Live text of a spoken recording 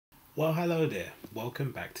Well, hello there.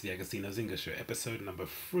 Welcome back to the Agostinho Zinga show, episode number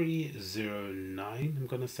 309. I'm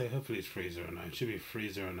going to say, hopefully it's 309. It should be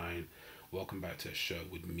 309. Welcome back to a show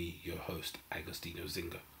with me, your host, Agostinho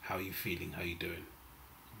Zinga. How are you feeling? How are you doing?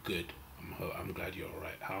 Good. I'm glad you're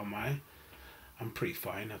alright. How am I? I'm pretty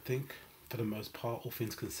fine, I think. For the most part, all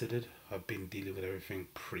things considered, I've been dealing with everything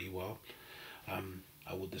pretty well.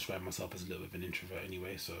 I would describe myself as a little bit of an introvert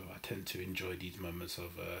anyway, so I tend to enjoy these moments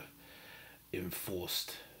of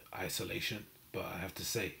enforced isolation. But I have to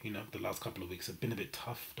say, the last couple of weeks have been a bit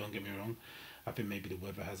tough. Don't get me wrong. I think maybe the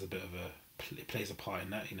weather has a bit of it plays a part in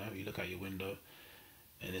that. You look out your window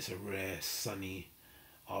and it's a rare sunny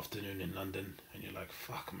afternoon in London, and you're like,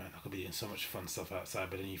 fuck, man, I could be doing so much fun stuff outside.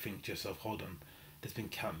 But then you think to yourself, hold on, there's been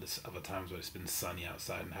countless other times where it's been sunny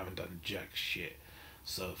outside and haven't done jack shit.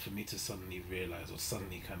 So for me to suddenly realize, or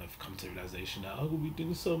suddenly kind of come to realization that I will be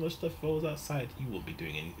doing so much stuff if I was outside, you won't be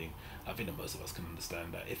doing anything. I think that most of us can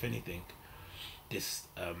understand that. If anything, this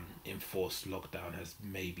enforced lockdown has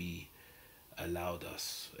maybe allowed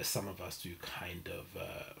us, some of us, to kind of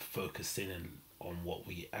focus in on what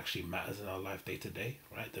we actually matters in our life day to day,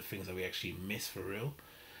 right? The things that we actually miss for real.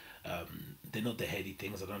 They're not the heady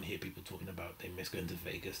things. I don't hear people talking about they miss going to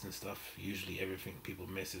Vegas and stuff. Usually everything people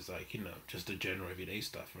miss is like, just the general everyday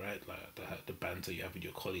stuff, right? Like the banter you have with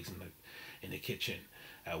your colleagues in the kitchen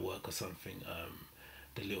at work or something.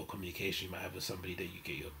 The little communication you might have with somebody that you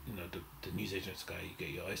get your, the newsagents guy you get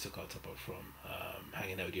your Oyster card top up from,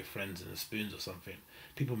 hanging out with your friends in the spoons or something.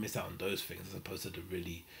 People miss out on those things as opposed to the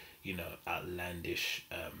really, outlandish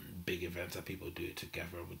big events that people do to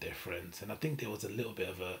gather with their friends. And I think there was a little bit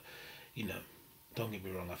of a, you know, don't get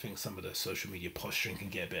me wrong, I think some of the social media posturing can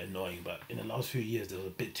get a bit annoying, but in the last few years there was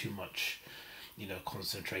a bit too much,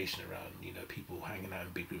 concentration around, people hanging out in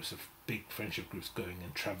big groups of big friendship groups, going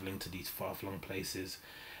and traveling to these far-flung places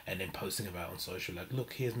and then posting about on social, like,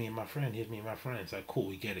 look, here's me and my friend, here's me and my friend. It's like, cool,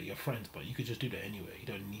 we get it, you're friends, but you could just do that anyway. You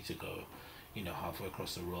don't need to go, halfway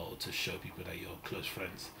across the world to show people that you're close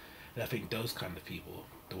friends. And I think those kind of people,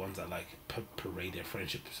 the ones that like parade their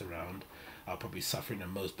friendships around, are probably suffering the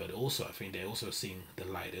most. But also, I think they're also seeing the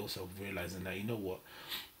light. They're also realizing that,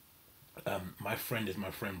 my friend is my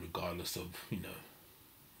friend regardless of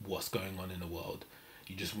what's going on in the world.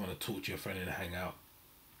 You just want to talk to your friend and hang out.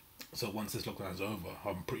 So once this lockdown is over,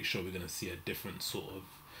 I'm pretty sure we're going to see a different sort of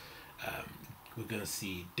we're going to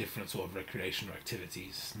see different sort of recreational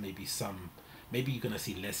activities. Maybe you're going to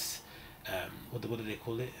see less. What do they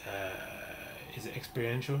call it? Is it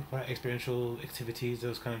experiential? Right, experiential activities,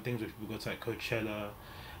 those kind of things. Where people go to like Coachella,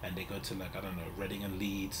 and they go to like, I don't know, Reading and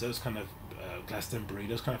Leeds, those kind of Glastonbury,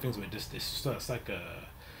 those kind of things. Where just it's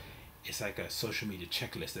like a social media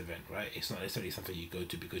checklist event, right? It's not necessarily something you go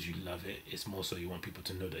to because you love it. It's more so you want people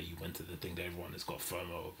to know that you went to the thing that everyone has got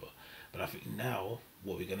FOMO over. But I think now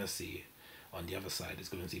what we're gonna see on the other side is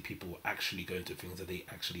going to see people actually going to things that they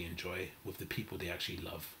actually enjoy with the people they actually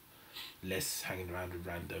love. Less hanging around with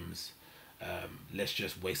randoms, less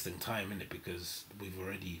just wasting time in it, because we've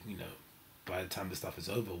already, by the time this stuff is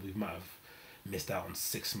over, we might have missed out on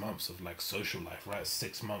 6 months of like social life, right?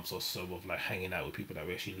 6 months or so of like hanging out with people that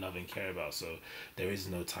we actually love and care about. So there is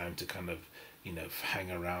no time to kind of,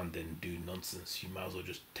 hang around and do nonsense. You might as well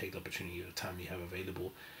just take the opportunity of the time you have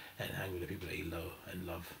available and hang with the people that you know and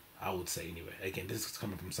love. I would say anyway. Again, this is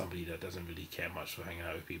coming from somebody that doesn't really care much for hanging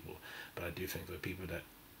out with people, but I do think that people that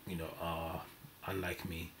are unlike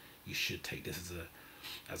me, you should take this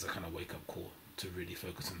as a kind of wake up call to really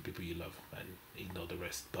focus on the people you love and ignore the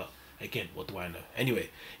rest. But again, what do I know?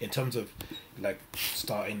 Anyway, in terms of like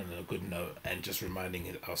starting on a good note and just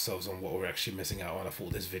reminding ourselves on what we're actually missing out on, I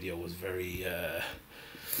thought this video was very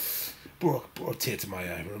brought a tear to my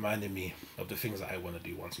eye, reminding me of the things that I want to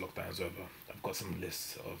do once lockdown's over. I've got some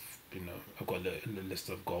lists of, I've got a little list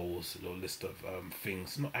of goals, a little list of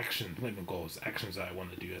things, not actions, not even goals, actions that I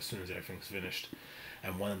want to do as soon as everything's finished.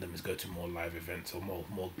 And one of them is go to more live events, or more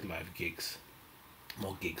live gigs.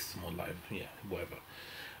 More gigs, more live, yeah, whatever.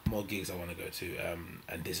 More gigs I want to go to,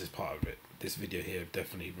 and this is part of it. This video here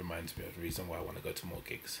definitely reminds me of the reason why I want to go to more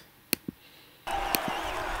gigs.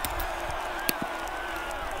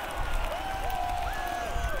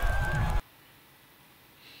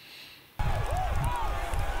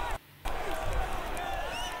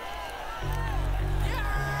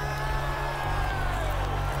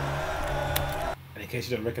 In case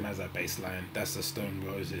you don't recognize that bass line, that's the Stone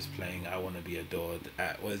Roses playing I Want to Be Adored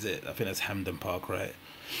at, what is it? I think that's Hampden Park, right?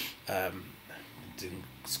 In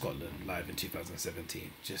Scotland, live in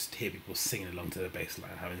 2017. Just hear people singing along to the bass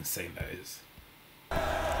line, how insane that is.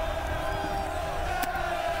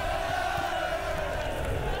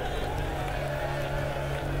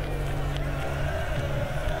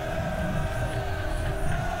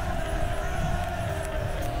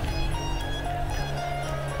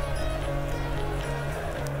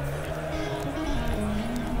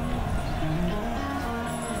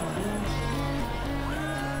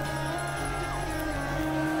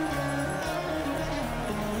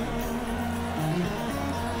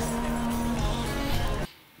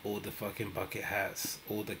 fucking bucket hats,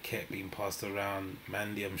 all the kit being passed around,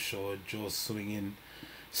 Mandy, I'm sure, jaws swinging,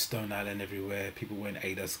 Stone Island everywhere, people wearing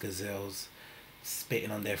Adidas Gazelles, spitting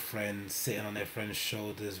on their friends, sitting on their friends'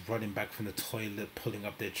 shoulders, running back from the toilet, pulling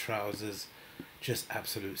up their trousers, just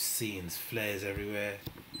absolute scenes, flares everywhere.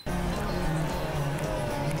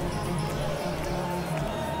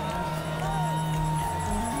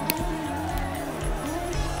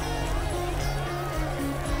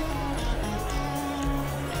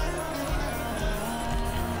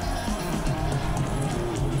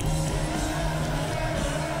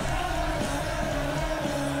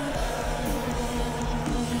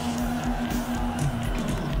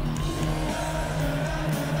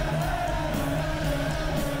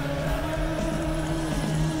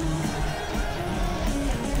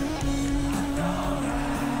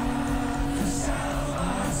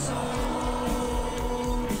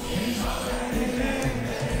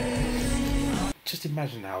 Just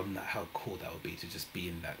imagine how cool that would be to just be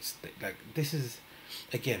in that state. Like, this is,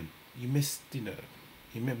 again, you miss, we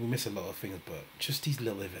miss a lot of things, but just these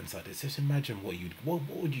little events like this. Just imagine what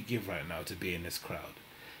would you give right now to be in this crowd?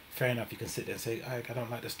 Fair enough, you can sit there and say, I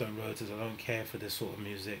don't like the Stone Roses, I don't care for this sort of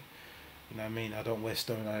music. You know what I mean? I don't wear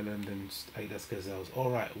Stone Island and Adidas Gazelles.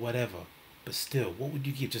 All right, whatever. But still, what would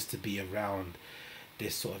you give just to be around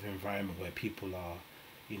this sort of environment where people are,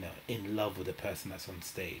 in love with the person that's on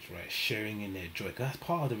stage, right? Sharing in their joy. 'Cause that's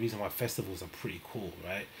part of the reason why festivals are pretty cool,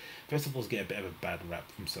 right? Festivals get a bit of a bad rap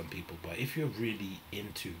from some people, but if you're really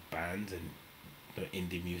into bands and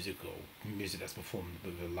indie music or music that's performed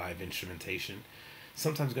with a live instrumentation,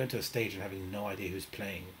 sometimes going to a stage and having no idea who's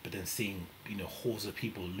playing, but then seeing hordes of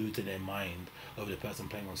people losing their mind over the person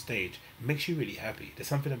playing on stage makes you really happy. There's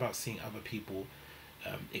something about seeing other people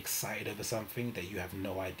excited over something that you have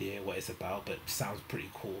no idea what it's about but sounds pretty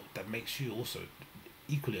cool, that makes you also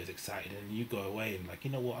equally as excited, and you go away and like, you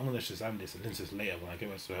know what, I'm gonna Shazam this and listen to this later when I get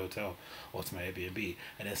back to the hotel or to my Airbnb,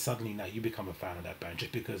 and then suddenly now you become a fan of that band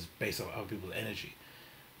just because based on other people's energy.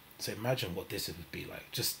 So imagine what this would be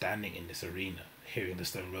like, just standing in this arena, hearing the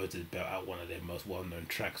Stone Roses belt out one of their most well-known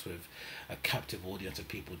tracks with a captive audience of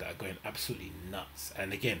people that are going absolutely nuts.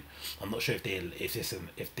 And again, I'm not sure if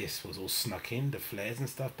this was all snuck in, the flares and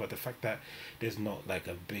stuff, but the fact that there's not like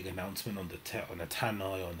a big announcement on the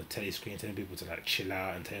tannoy or on the telly screen telling people to like chill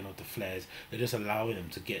out and turn off the flares, they're just allowing them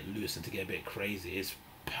to get loose and to get a bit crazy. It's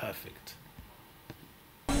perfect.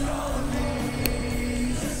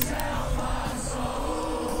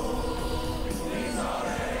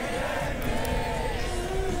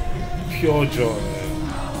 Pure joy.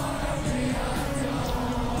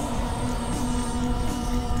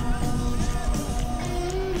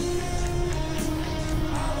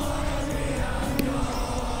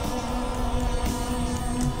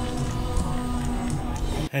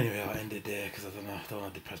 Anyway, I'll end it there because I don't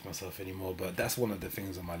want to depress myself anymore. But that's one of the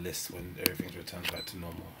things on my list when everything returns back to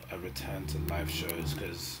normal. A return to live shows,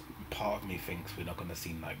 because part of me thinks we're not going to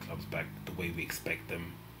see nightclubs back the way we expect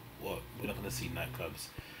them. Well, we're not going to see nightclubs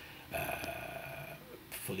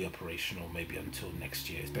fully operational maybe until next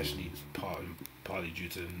year, especially partly due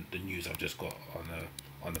to the news I've just got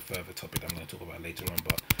on the further topic I'm going to talk about later on.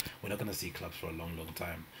 But we're not going to see clubs for a long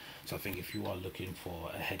time. So I think if you are looking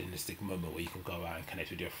for a hedonistic moment where you can go out and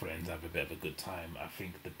connect with your friends, have a bit of a good time, I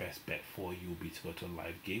think the best bet for you will be to go to a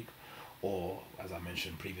live gig. Or, as I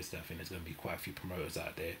mentioned previously, I think there's going to be quite a few promoters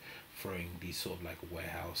out there throwing these sort of like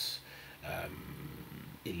warehouse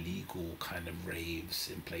illegal kind of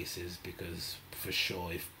raves in places, because for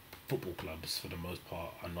sure if football clubs for the most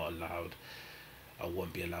part are not allowed, I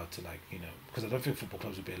won't be allowed to, like, because I don't think football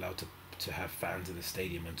clubs would be allowed to have fans in the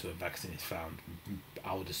stadium until a vaccine is found.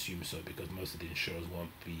 I would assume so, because most of the insurers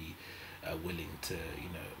won't be willing to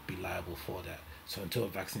be liable for that. So until a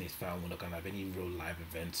vaccine is found, we're not going to have any real live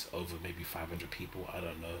events over maybe 500 people. I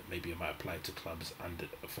don't know, maybe it might apply to clubs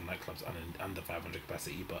for nightclubs under 500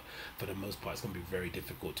 capacity, but for the most part it's going to be very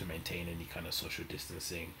difficult to maintain any kind of social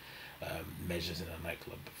distancing measures in a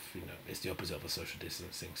nightclub. It's the opposite of a social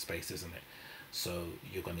distancing space, isn't it? So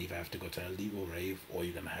you're going to either have to go to an illegal rave, or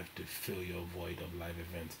you're going to have to fill your void of live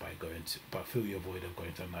events fill your void of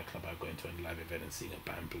going to a nightclub by going to a live event and seeing a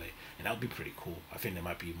band play. And that would be pretty cool. I think there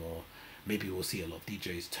might be more, maybe we'll see a lot of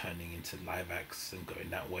DJs turning into live acts and going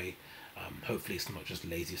that way. Hopefully it's not just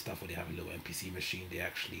lazy stuff where they have a little NPC machine, they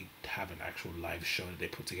actually have an actual live show that they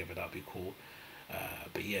put together. That'd be cool.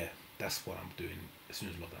 But yeah, that's what I'm doing as soon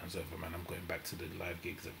as lockdown's over, man. I'm going back to the live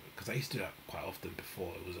gigs, because I used to do that quite often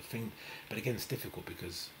before. It was a thing, but again, it's difficult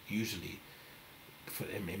because usually,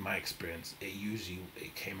 in my experience,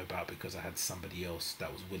 it came about because I had somebody else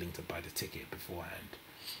that was willing to buy the ticket beforehand.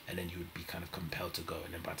 and then you would be kind of compelled to go,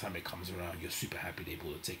 and then by the time it comes around, you're super happy they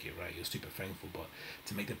bought a ticket, right? You're super thankful. But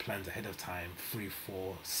to make the plans ahead of time, 3,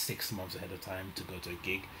 4, 6 months ahead of time to go to a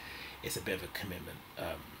gig, it's a bit of a commitment.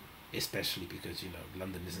 Especially because, you know,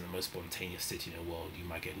 London isn't the most spontaneous city in the world. You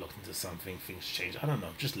might get locked into something, things change. I don't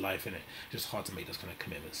know, just life in it. Just hard to make those kind of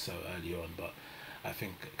commitments so early on. But I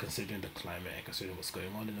think considering the climate and considering what's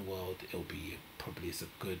going on in the world, it's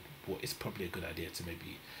probably a good idea to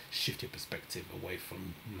maybe shift your perspective away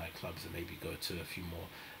from nightclubs and maybe go to a few more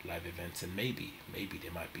live events, and maybe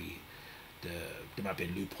there might be a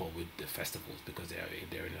loophole with the festivals because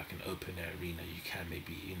they're in like an open air arena. You can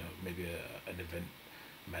maybe, you know, maybe an event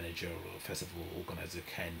manager or a festival organizer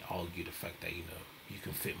can argue the fact that, you know, you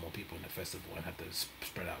can fit more people in the festival and have to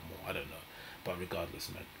spread out more. I don't know, but regardless,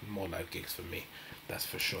 man, more live gigs for me, that's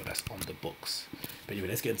for sure. That's on the books. But anyway,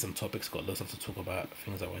 let's get into some topics. Got lots of stuff to talk about,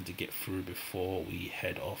 things I wanted to get through before we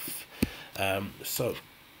head off. So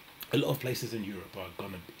a lot of places in Europe are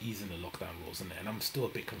gonna ease in the lockdown rules, and I'm still a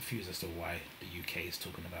bit confused as to why the UK is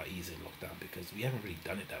talking about easing lockdown, because we haven't really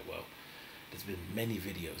done it that well. There's been many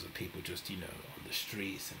videos of people just, you know, on the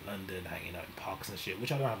streets in London, hanging out in parks and shit,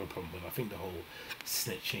 which I don't have a problem with. I think the whole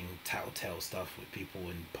snitching, tattletale stuff with people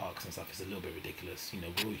in parks and stuff is a little bit ridiculous. You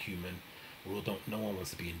know, we're all human. No one wants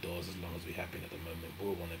to be indoors as long as we have been at the moment. We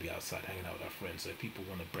all want to be outside, hanging out with our friends. So if people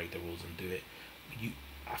want to break the rules and do it,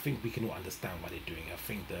 I think we can all understand why they're doing it. I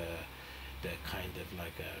think the kind of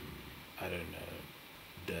like I don't know,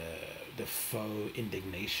 the faux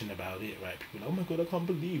indignation about it, right? People are like, oh my god, I can't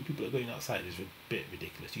believe people are going outside, is a bit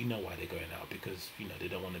ridiculous. You know why they're going out, because, you know, they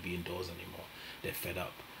don't want to be indoors anymore. They're fed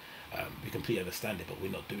up. We completely understand it, but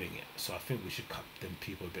we're not doing it. So I think we should cut them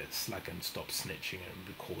people a bit slack and stop snitching and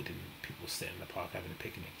recording people sitting in the park having a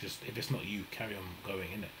picnic. Just, if it's not you, carry on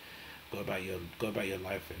going, in it. Go about your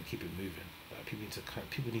life and keep it moving. People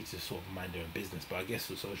need to sort of mind their own business. But I guess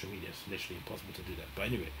with social media, it's literally impossible to do that. But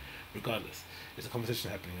anyway, regardless, there's a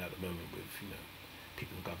conversation happening at the moment with, you know,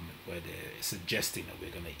 people in government where they're suggesting that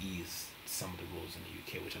we're going to ease some of the rules in the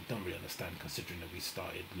UK, which I don't really understand, considering that we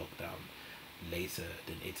started lockdown later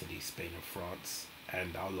than Italy, Spain, and France,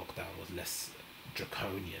 and our lockdown was less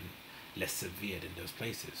draconian, less severe than those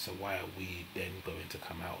places. So why are we then going to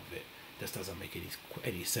come out of it? This doesn't make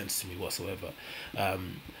any sense to me whatsoever.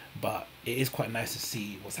 But it is quite nice to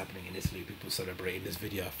see what's happening in Italy. People celebrating. This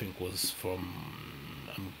video, I think, was from,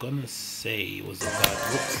 I'm gonna say it was the guy.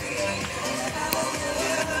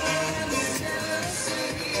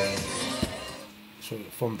 So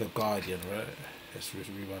from The Guardian, right? Let's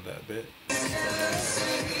rewind that a bit.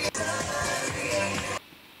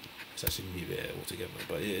 Let's actually move it altogether.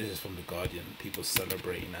 But it is from The Guardian. People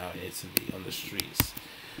celebrating out in Italy on the streets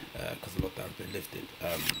because the lockdown's been lifted.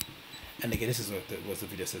 And again, this is what the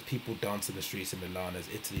video says. People dance in the streets in Milan as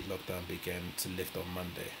Italy's lockdown began to lift on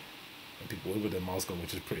Monday. And people with their masks on,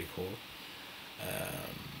 which is pretty cool.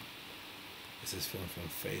 This is filmed from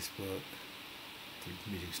Facebook. The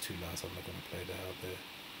music's too loud, so I'm not going to play that out there.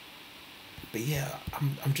 But yeah,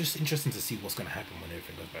 I'm just interested to see what's going to happen when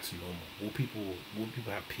everything goes back to normal. Will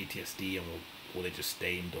people have PTSD, and will they just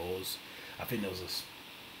stay indoors? I think there's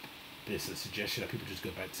a suggestion that people just go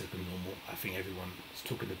back to the normal. I think everyone's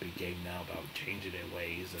talking a big game now about changing their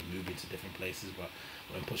ways and moving to different places, but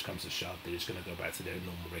when push comes to shove, they're just going to go back to their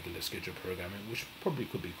normal, regular schedule programming, which probably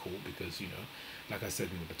could be cool because, you know, like I said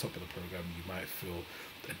at the top of the program, you might feel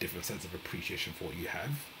a different sense of appreciation for what you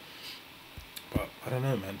have. But I don't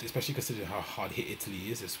know, man, especially considering how hard hit Italy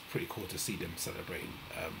is. It's pretty cool to see them celebrating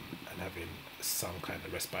and having some kind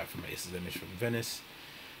of respite from it. This is an image from Venice.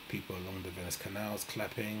 People along the Venice canals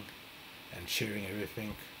clapping and cheering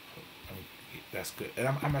everything. That's good. And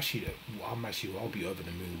I'll be over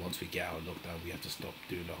the moon once we get out of lockdown. We have to stop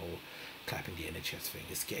doing the whole clapping the NHS thing.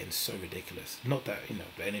 It's getting so ridiculous. Not that, you know,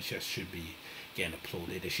 the NHS should be getting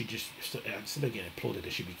applauded. They should just, instead of getting applauded, they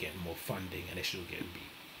should be getting more funding, and they should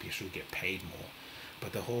get paid more.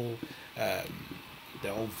 But the whole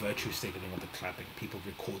virtue signaling of the clapping, people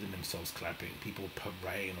recording themselves clapping, people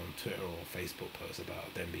writing on Twitter or Facebook posts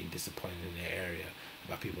about them being disappointed in their area,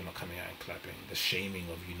 about people not coming out and clapping, the shaming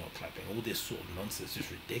of you not clapping, all this sort of nonsense is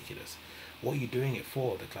ridiculous. What are you doing it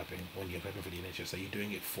for, the clapping, when you're clapping for the NHS? Are you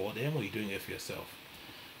doing it for them, or are you doing it for yourself?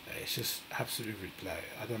 It's just absolutely, like,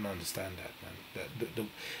 I don't understand that, man.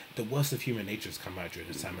 The worst of human nature has come out during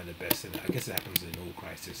this time, and the best, and I guess it happens in all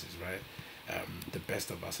crises, right? The best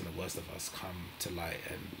of us and the worst of us come to light,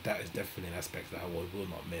 and that is definitely an aspect that I will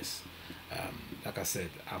not miss. Like I said,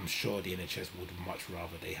 I'm sure the NHS would much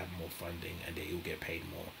rather they have more funding and they will get paid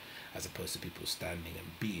more, as opposed to people standing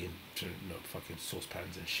and beating, fucking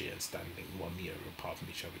saucepans and shit and standing 1 meter apart from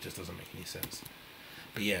each other. It just doesn't make any sense.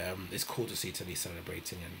 But yeah, it's cool to see Italy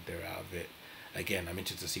celebrating and they're out of it. Again, I'm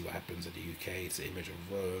interested to see what happens in the UK. It's the image of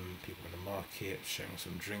Rome, people in the market sharing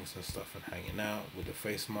some drinks and stuff and hanging out with the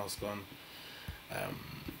face mask on.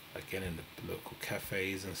 Again, in the local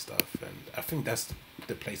cafes and stuff, and I think that's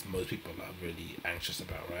the place most people are really anxious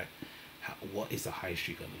about, right? What is the high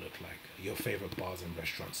street going to look like? Your favorite bars and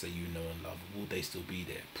restaurants that you know and love, will they still be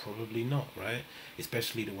there? Probably not, right?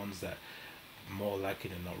 Especially the ones that more likely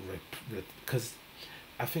than not, because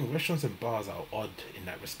I think restaurants and bars are odd in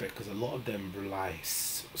that respect because a lot of them rely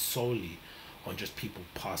solely on just people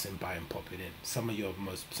passing by and popping in. Some of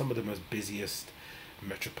the most busiest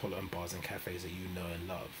metropolitan bars and cafes that you know and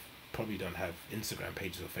love probably don't have Instagram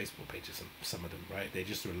pages or Facebook pages. Some of them, right? They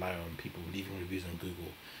just rely on people leaving reviews on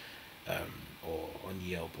Google, or on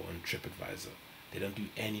Yelp or on TripAdvisor. They don't do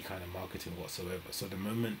any kind of marketing whatsoever. So the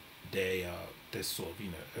moment this sort of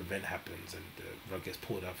event happens and the rug gets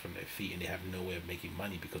pulled out from their feet and they have no way of making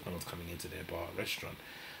money because no one's coming into their bar or restaurant,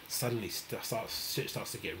 suddenly shit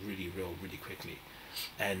starts to get really real really quickly.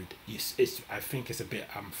 And I think it's a bit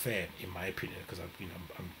unfair in my opinion because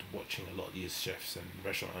I'm watching a lot of these chefs and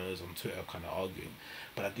restaurant owners on Twitter kind of arguing,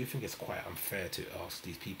 but I do think it's quite unfair to ask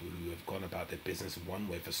these people who have gone about their business one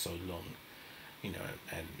way for so long,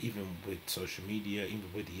 and even with social media, even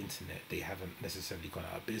with the internet, they haven't necessarily gone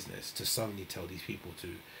out of business, to suddenly tell these people to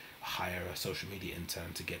hire a social media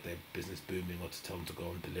intern to get their business booming, or to tell them to go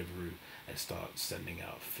on Deliveroo and start sending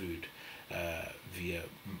out food via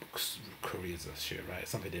couriers and shit, right?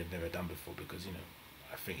 Something they've never done before because,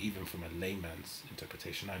 I think even from a layman's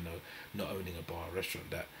interpretation, I know not owning a bar or restaurant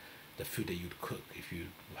that the food that you'd cook if you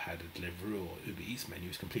had a Deliveroo or Uber Eats menu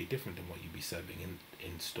is completely different than what you'd be serving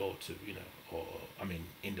in store to, or I mean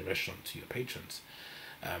in the restaurant to your patrons.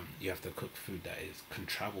 You have to cook food that can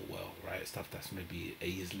travel well, right? Stuff that's maybe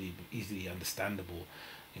easily understandable,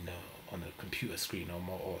 on a computer screen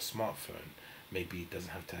or a smartphone. Maybe it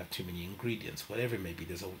doesn't have to have too many ingredients. Whatever it may be,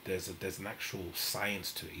 there's an actual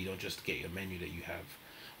science to it. You don't just get your menu that you have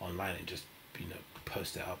online and just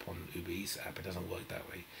post it up on Uber Eats app. It doesn't work that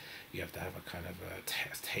way. You have to have a kind of a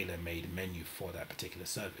tailor-made menu for that particular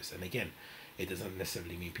service. And again, it doesn't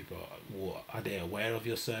necessarily mean people are they aware of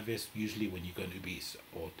your service. Usually when you go to Uber Eats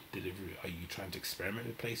or delivery, are you trying to experiment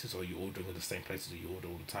with places, or are you ordering at the same places that you order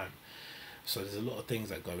all the time? So there's a lot of things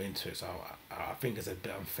that go into it. So I think it's a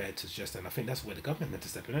bit unfair to suggest, and I think that's where the government meant to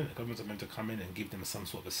step in. The governments are meant to come in and give them some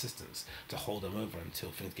sort of assistance to hold them over until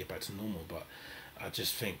things get back to normal. But I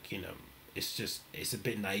just think it's a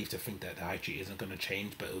bit naive to think that the high street isn't going to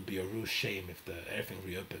change. But it would be a real shame if everything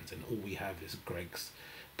reopens and all we have is Greg's,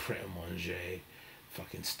 Pret a Manger,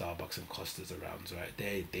 fucking Starbucks and Costas around, right?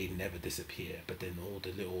 They never disappear. But then all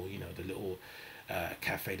the little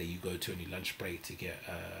cafe that you go to on your lunch break to get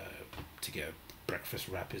a breakfast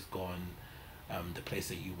wrap is gone. The place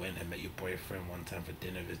that you went and met your boyfriend one time for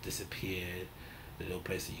dinner has disappeared. The little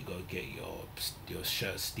place that you go get your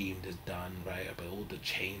shirt steamed is done, right? But all the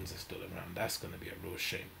chains are still around. That's gonna be a real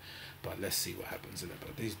shame. But let's see what happens in it.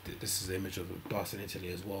 But this is the image of a bus in Italy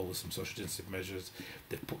as well, with some social distancing measures.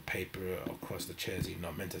 They've put paper across the chairs that you're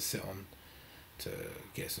not meant to sit on to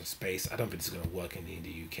get some space. I don't think this is going to work in the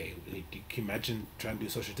UK. Can you imagine trying to do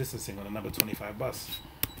social distancing on a number 25 bus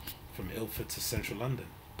from Ilford to central London?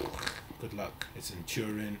 Good luck. It's in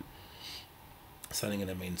Turin, standing in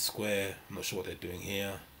the main square. I'm not sure what they're doing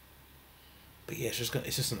here. But yeah, it's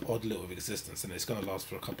just an odd little existence, and it's gonna last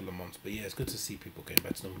for a couple of months. But yeah, it's good to see people getting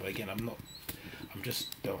back to normal. But again, I'm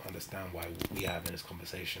just don't understand why we are having this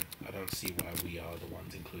conversation. I don't see why we are the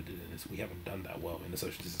ones included in this. We haven't done that well in the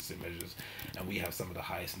social distancing measures, and we have some of the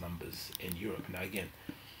highest numbers in Europe. Now again,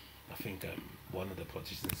 I think one of the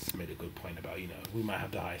politicians made a good point about we might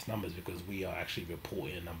have the highest numbers because we are actually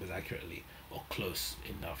reporting the numbers accurately or close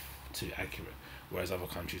enough to accurate, whereas other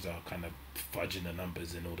countries are kind of fudging the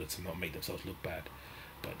numbers in order to not make themselves look bad.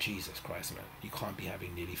 But Jesus Christ, man, you can't be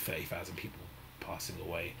having nearly 30,000 people passing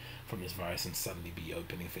away from this virus and suddenly be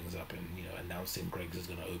opening things up and announcing Greg's is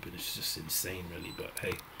going to open. It's just insane, really. But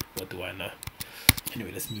hey, what do I know?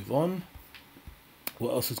 Anyway, let's move on.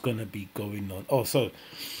 What else is going to be going on? Oh, so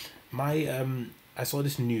my I saw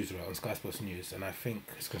this news right on Sky Sports News, and I think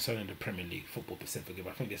it's concerning the Premier League football specifically.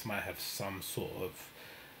 But I think this might have some sort of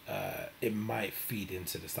it might feed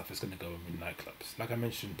into the stuff that's going to go on in nightclubs. Like I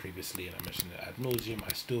mentioned previously, and I mentioned it ad nauseum,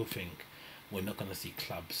 I still think we're not going to see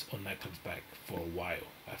clubs or nightclubs back for a while.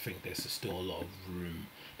 I think there's still a lot of room.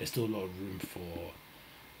 There's still a lot of room for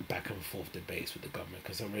back and forth debates with the government,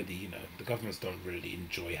 because already, you know, the governments don't really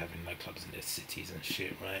enjoy having nightclubs in their cities and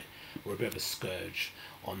shit, right? We're a bit of a scourge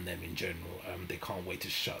on them in general. They can't wait to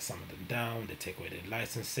shut some of them down. They take away their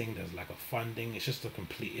licensing. There's lack of funding. It's just a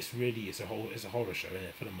complete. It's a horror show, isn't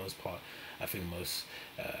it? For the most part, I think most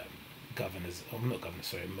governors, or not governors,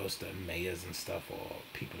 sorry, most mayors and stuff, or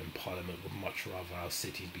people in parliament would much rather our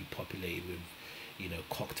cities be populated with, you know,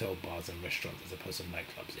 cocktail bars and restaurants as opposed to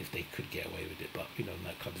nightclubs, if they could get away with it. But you know,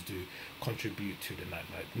 nightclubs do contribute to the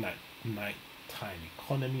nighttime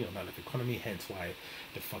economy or nightlife economy. Hence why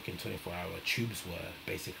the fucking 24-hour tubes were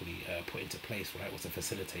basically put into place, right? Was to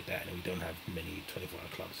facilitate that, and we don't have many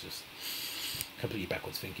 24-hour clubs. Just completely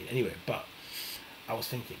backwards thinking. Anyway, but I was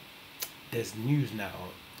thinking, there's news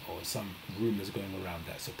now, or some rumors going around,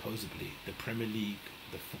 that supposedly the Premier League,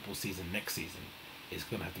 the football season next season, is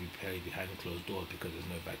going to have to be played behind closed doors because there's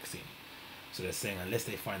no vaccine. So they're saying unless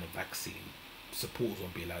they find a vaccine, supporters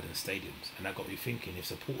won't be allowed in stadiums. And that got me thinking, if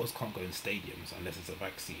supporters can't go in stadiums unless it's a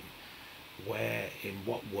vaccine, in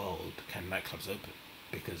what world can nightclubs open?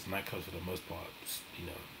 Because nightclubs, for the most part, you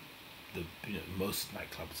know, most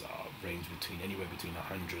nightclubs are range between anywhere between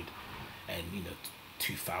 100 and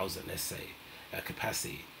 2,000, let's say,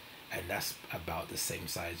 capacity, and that's about the same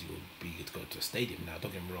size you would be to go to a stadium. Now,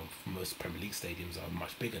 don't get me wrong, most Premier League stadiums are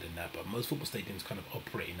much bigger than that, but most football stadiums kind of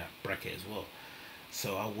operate in that bracket as well.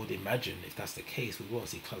 So I would imagine if that's the case, we won't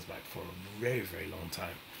see clubs back for a very, very long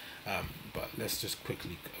time. But let's just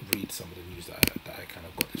quickly read some of the news that I kind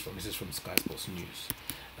of got this from. This is from Sky Sports News.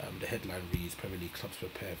 The headline reads, Premier League clubs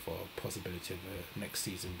prepare for possibility of next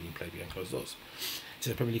season being played behind closed doors. So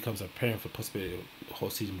the Premier League clubs are preparing for the possibility of the whole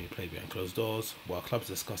season being played behind closed doors. While clubs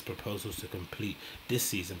discuss proposals to complete this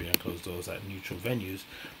season behind closed doors at neutral venues,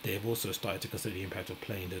 they have also started to consider the impact of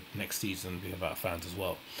playing the next season without fans as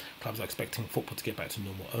well. Clubs are expecting football to get back to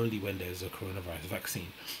normal only when there is a coronavirus vaccine.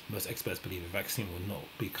 Most experts believe a vaccine will not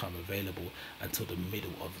become available until the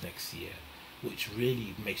middle of next year, which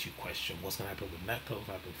really makes you question what's going to happen with nightclubs,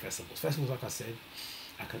 what happen with festivals. Festivals, like I said,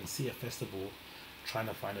 I can see a festival trying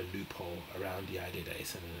to find a loophole around the idea that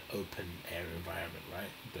it's in an open air environment,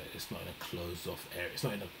 right? That it's not in a closed off area. It's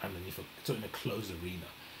not in it's not in a closed arena.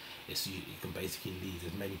 You can basically leave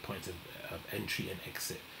as many points of entry and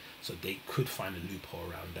exit. So they could find a loophole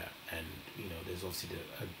around that. And there's obviously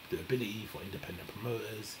the ability for independent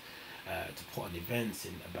promoters to put on events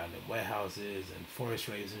in abandoned warehouses and forest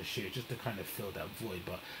raves and shit, just to kind of fill that void.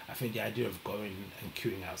 But I think the idea of going and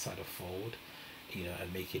queuing outside a fold,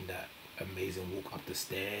 and making that amazing walk up the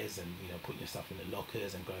stairs and putting your stuff in the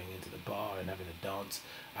lockers and going into the bar and having a dance,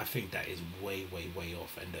 I think that is way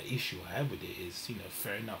off. And the issue I have with it is,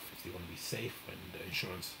 fair enough, if they want to be safe and the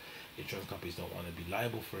insurance companies don't want to be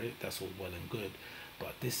liable for it, that's all well and good.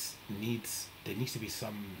 But there needs to be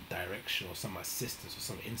some direction or some assistance or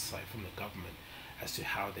some insight from the government as to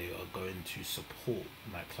how they are going to support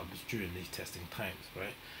nightclubs during these testing times,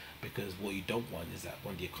 right? Because what you don't want is that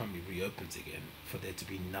when the economy reopens again, for there to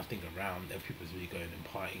be nothing around and people's really going and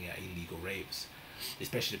partying at illegal raves,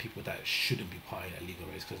 especially the people that shouldn't be partying at illegal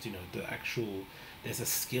raves, because there's a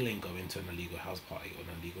skill in going to an illegal house party or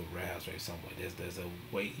an illegal warehouse rave somewhere. There's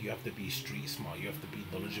a way. You have to be street smart, you have to be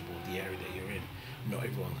knowledgeable of the area that you're in. Not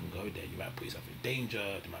everyone can go there. You might put yourself in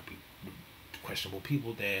danger, there might be questionable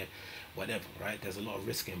people there, whatever, right? There's a lot of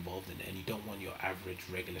risk involved in it, and you don't want your average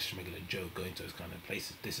regular Joe going to those kind of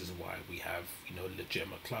places. This is why we have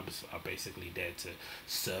legitimate clubs are basically there to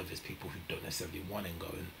service people who don't necessarily want to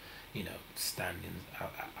go and stand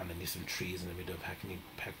underneath some trees in the middle of Hackney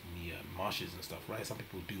marshes and stuff, right? Some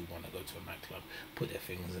people do want to go to a nightclub, put their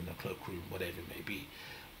things in the cloakroom, whatever it may be.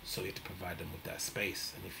 So you have to provide them with that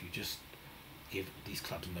space. And if you just give these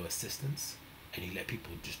clubs no assistance and you let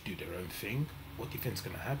people just do their own thing, what do you think is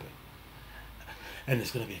going to happen? And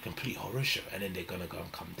it's going to be a complete horror show, and then they're going to go and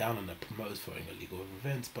come down on the promoters for illegal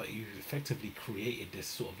events. But you've effectively created this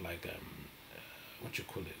sort of like what you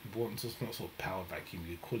call it, it's not sort of power vacuum,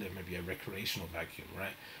 you call it maybe a recreational vacuum,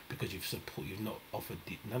 right? Because you've not offered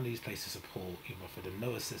none of these places support, you've offered them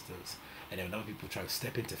no assistance, and then when other people try to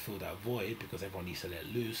step in to fill that void because everyone needs to let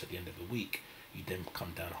loose at the end of the week, you then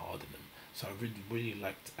come down hard on them. So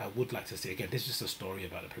I would like to see, again, this is just a story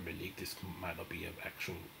about the Premier League. This might not be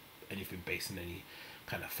anything based on any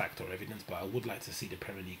kind of fact or evidence, but I would like to see the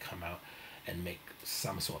Premier League come out and make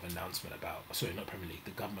some sort of announcement about, sorry, not Premier League,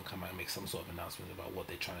 the government come out and make some sort of announcement about what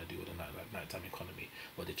they're trying to do with the nighttime economy,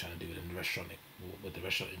 what they're trying to do with the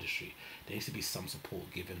restaurant industry. There needs to be some support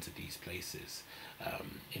given to these places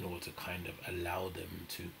in order to kind of allow them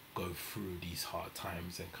to go through these hard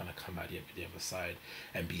times and kind of come out the other side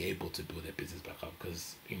and be able to build their business back up.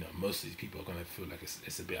 Because most of these people are going to feel like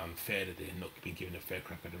it's a bit unfair that they're not being given a fair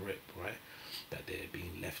crack at the rip, right? That they're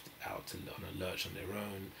being left out on a lurch on their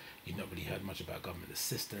own. You've not really heard much about government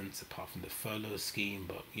assistance apart from the furlough scheme,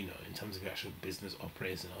 but in terms of the actual business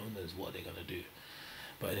operators and owners, what are they going to do?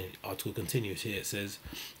 But the article continues here. It says,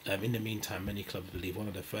 in the meantime, many clubs believe one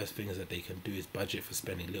of the first things that they can do is budget for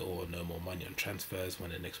spending little or no more money on transfers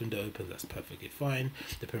when the next window opens. That's perfectly fine.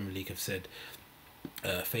 The Premier League have said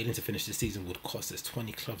failing to finish the season would cost its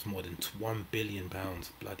 20 clubs more than £1 billion.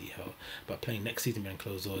 Bloody hell. But playing next season behind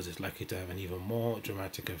closed doors is likely to have an even more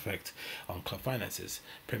dramatic effect on club finances.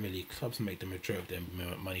 Premier League clubs make the majority of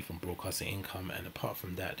their money from broadcasting income, and apart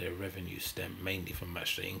from that, their revenues stem mainly from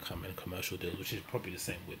matchday income and commercial deals, which is probably the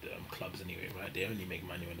same with clubs anyway, right? They only make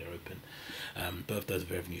money when they're open. Both those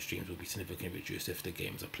revenue streams will be significantly reduced if the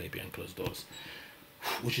games are played behind closed doors.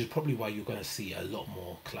 Which is probably why you're going to see a lot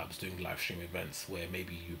more clubs doing live stream events where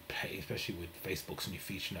maybe you pay, especially with Facebook's new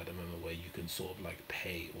feature at the moment where you can sort of like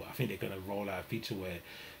pay. Well, I think they're going to roll out a feature where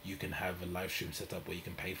you can have a live stream set up where you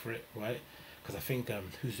can pay for it, right? Because I think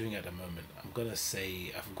who's doing it at the moment? I'm going to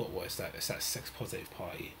say, I forgot what it's that. It's that Sex Positive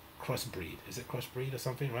Party. Crossbreed. Is it Crossbreed or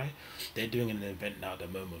something, right? They're doing an event now at the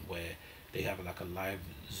moment where they have like a live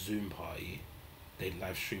Zoom party. They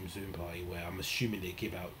live stream Zoom party where I'm assuming they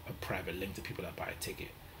give out a private link to people that buy a ticket,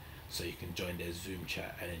 so you can join their Zoom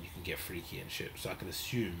chat and then you can get freaky and shit. So I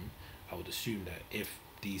would assume that if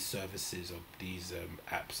these services or these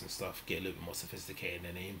apps and stuff get a little bit more sophisticated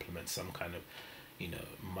and they implement some kind of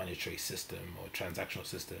monetary system or transactional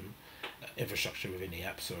system infrastructure within the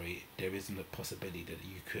app, there isn't a possibility that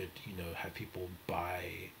you could have people buy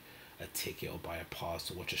a ticket or buy a pass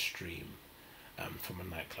to watch a stream from a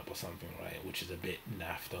nightclub or something, right? Which is a bit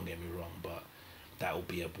naff, don't get me wrong, but that will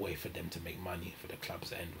be a way for them to make money for the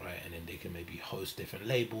club's end, right? And then they can maybe host different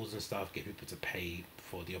labels and stuff, get people to pay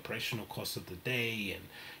for the operational costs of the day, and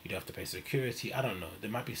you don't have to pay security. I don't know. There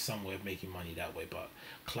might be some way of making money that way, but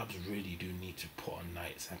clubs really do need to put on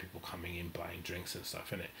nights and people coming in buying drinks and stuff,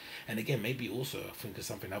 innit? And again, maybe also, I think it's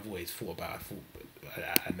something I've always thought about.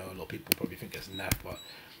 I know a lot of people probably think it's naff, but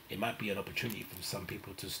it might be an opportunity for some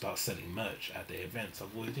people to start selling merch at their events.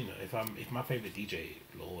 I've always, if my favorite DJ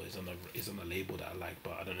Law is on a label that I like,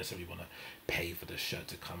 but I don't necessarily want to pay for the shirt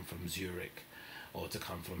to come from Zurich or to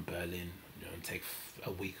come from Berlin, and take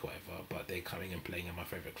a week or whatever, but they're coming and playing at my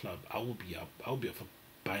favorite club, I will be up for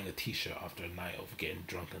buying a t-shirt after a night of getting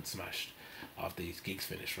drunk and smashed after these gigs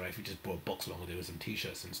finished, right? If you just bought a box along with it with some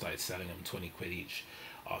t-shirts and started selling them 20 quid each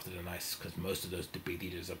after the nights, because most of those big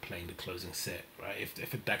DJs are playing the closing set, right?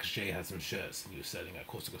 If a Dax J had some shirts and you were selling at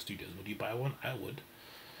Corsica Studios, would you buy one? I would.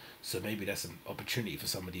 So maybe that's an opportunity for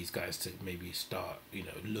some of these guys to maybe start,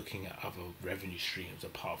 looking at other revenue streams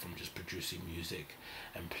apart from just producing music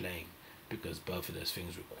and playing, because both of those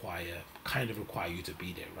things require you to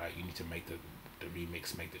be there, right? You need to make the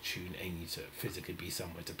remix, make the tune, and you need to physically be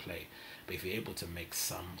somewhere to play. But if you're able to make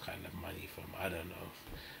some kind of money from, I don't know,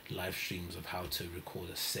 live streams of how to record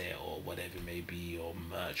a set or whatever it may be, or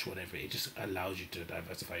merch, whatever, it just allows you to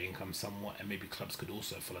diversify income somewhat. And maybe clubs could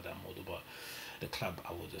also follow that model, but the club,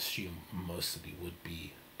 I would assume, mostly would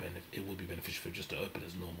be beneficial for just to open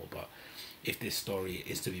as normal. But if this story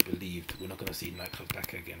is to be believed, we're not going to see nightclubs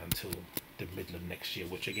back again until the middle of next year,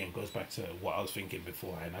 which again goes back to what I was thinking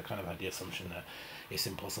before, and I kind of had the assumption that it's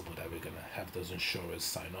impossible that we're going to have those insurers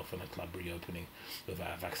sign off on a club reopening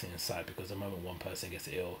without a vaccine inside, because the moment one person gets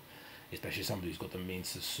ill, especially somebody who's got the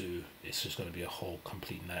means to sue, it's just going to be a whole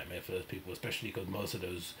complete nightmare for those people, especially because most of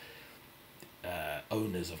those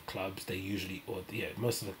owners of clubs,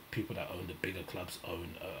 most of the people that own the bigger clubs own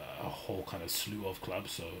a whole kind of slew of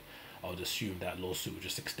clubs. So I would assume that lawsuit would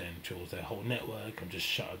just extend towards their whole network and just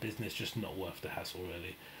shut a business, just not worth the hassle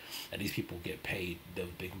really. And these people get paid those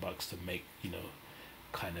big bucks to make,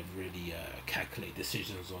 kind of really calculate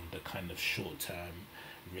decisions on the kind of short-term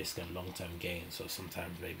risk and long-term gain. So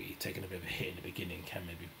sometimes maybe taking a bit of a hit in the beginning can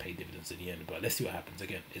maybe pay dividends in the end. But let's see what happens.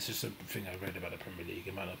 Again, it's just a thing I read about the Premier League.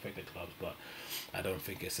 It might not affect the clubs, but I don't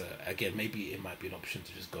think it's again, maybe it might be an option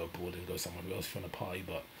to just go abroad and go somewhere else if you want to party.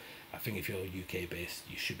 But I think if you're UK based,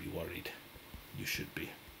 you should be worried. You should be.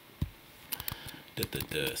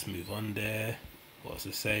 Let's move on there. What else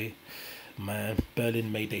to say? Man,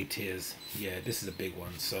 Berlin May Day tears. Yeah, this is a big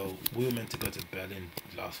one. So we were meant to go to Berlin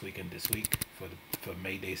last week and this week for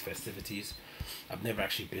May Day's festivities. I've never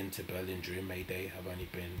actually been to Berlin during May Day. I've only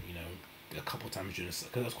been, a couple times during,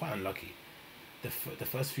 because I was quite unlucky. The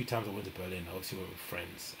first few times I went to Berlin, I obviously went with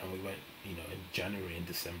friends, and we went, in January and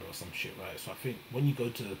December or some shit, right? So I think when you go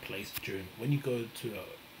to the place when you go to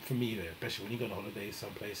for me, especially when you go on holiday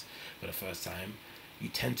someplace for the first time, you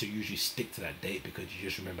tend to usually stick to that date because you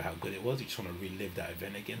just remember how good it was. You just want to relive that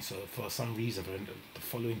event again. So for some reason, for the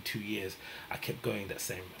following 2 years, I kept going that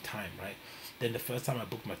same time, right? Then the first time I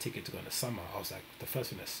booked my ticket to go in the summer, I was like, the first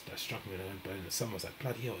thing that struck me when I went in the summer was like,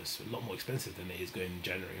 bloody hell, it's a lot more expensive than it is going in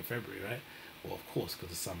January and February, right? Well, of course, because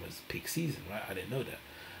the summer is peak season, right? I didn't know that.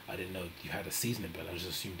 I didn't know you had a season in Berlin. I just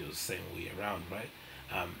assumed it was the same all year round, right?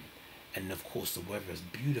 Um, and of course, the weather is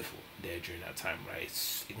beautiful there during that time, right?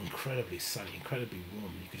 It's incredibly sunny, incredibly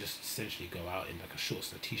warm. You could just essentially go out in like a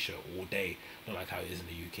shorts and a t-shirt all day, not like how it is in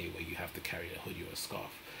the UK where you have to carry a hoodie or a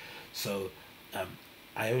scarf. So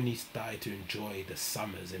I only started to enjoy the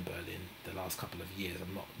summers in Berlin the last couple of years.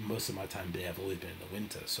 I'm not most of my time there. I've always been in the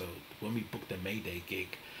winter. So when we booked the Mayday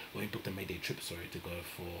gig, when we booked the Mayday trip, sorry, to go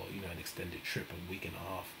for an extended trip, a week and a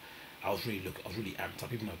half, I was really amped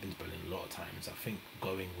up. Even though I've been to Berlin a lot of times, I think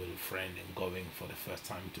going with a friend and going for the first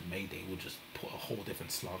time to Mayday will just put a whole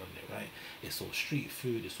different slant on it, right? It's all street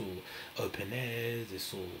food, it's all open airs,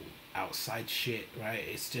 it's all outside shit, right?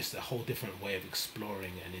 It's just a whole different way of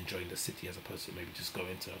exploring and enjoying the city as opposed to maybe just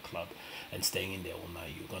going to a club and staying in there all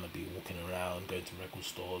night. You're gonna be walking around, going to record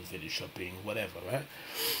stores, village shopping, whatever, right?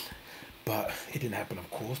 But it didn't happen,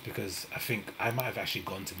 of course, because I think I might have actually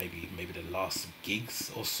gone to maybe the last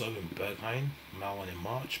gigs or so in Berghain. My one in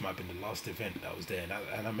March might have been the last event that was there, and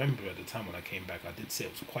I remember at the time when I came back, I did say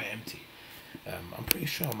it was quite empty. I'm pretty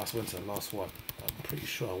sure I must have went to the last one. I'm pretty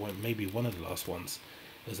sure I went maybe one of the last ones.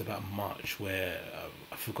 It was about March where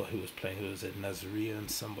I forgot who was playing. Who was it? Nazria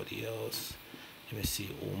and somebody else. Let me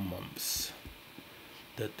see. All months.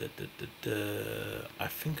 I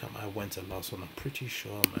think I went to the last one. I'm pretty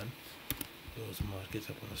sure, man. It was March. Get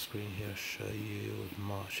up on the screen here. Show you. It was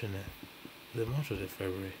March, innit? Was it March or was it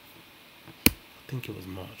February? I think it was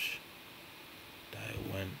March that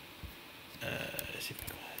I went. Let's see if I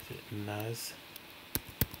can. Is it Naz?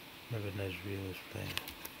 Remember Nazria was playing.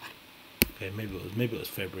 Okay, maybe it was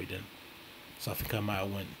February then. So I think I might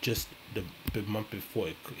have went just the month before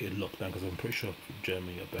it locked down, because I'm pretty sure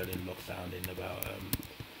Germany or Berlin locked down in about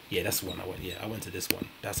yeah, that's the one I went. Yeah, I went to this one.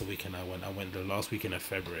 That's the weekend I went. I went the last weekend of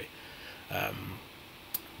February. Um,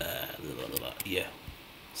 yeah,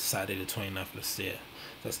 Saturday the 29th of this year.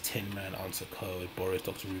 That's Tin Man, Answer Code, Boris,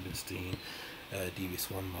 Dr. Rubenstein, DV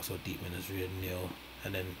Swan, Muscle, Deep Winners, Real Neil,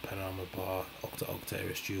 and then Panorama Bar, Octa,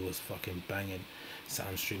 RSG was fucking banging.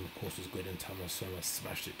 Soundstream, of course, was good, and Thomas Soma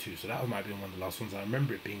smashed it too. So that might be one of the last ones. I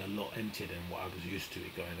remember it being a lot emptier than what I was used to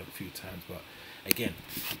it going a few times, but again,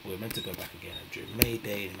 we're meant to go back again during May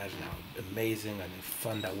Day. Imagine how amazing and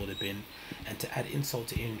fun that would have been. And to add insult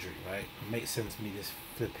to injury, right? It makes sense to me this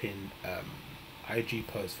flipping IG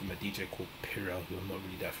post from a DJ called Pyrrell, who I'm not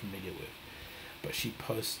really that familiar with. But she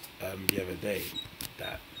posted the other day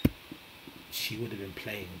that she would have been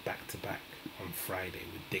playing back to back on Friday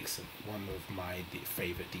with Dixon, one of my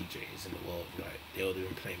favorite DJs in the world, right? They would have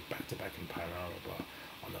been playing back to back in Panorama Bar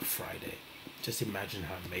on a Friday. Just imagine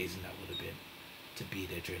how amazing that would have been to be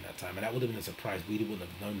there during that time, and that would have been a surprise. We wouldn't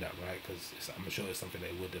have known that, right? Because I'm sure it's something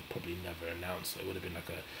they would have probably never announced. So it would have been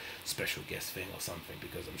like a special guest thing or something,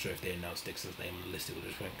 because I'm sure if they announced Dixon's name on the list, it would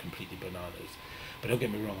have went completely bananas. But don't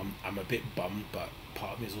get me wrong, I'm a bit bummed, but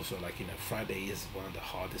part of me is also like, Friday is one of the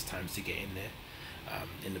hardest times to get in there.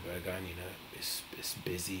 In the Berghain, it's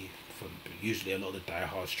busy. Usually a lot of the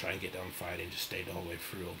diehards try and get there on Friday and just stay the whole way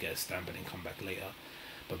through, or get a stamp and then come back later.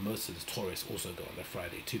 But most of the tourists also go on the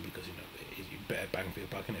Friday too, because you better bang for your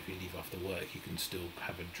buck, and if you leave after work, you can still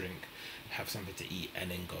have a drink, have something to eat,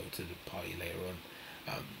 and then go to the party later on.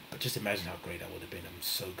 But just imagine how great that would have been. I'm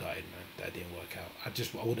so gutted, man, that didn't work out.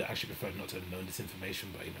 I would have actually preferred not to have known this information,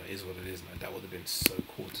 but it is what it is, man. That would have been so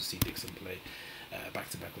cool to see Dixon play back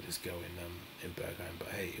to back with this girl in Berghain. But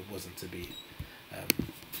hey, it wasn't to be.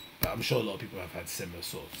 But I'm sure a lot of people have had similar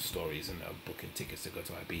sort of stories and are booking tickets to go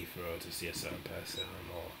to Ibiza or to see a certain person,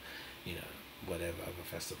 or whatever other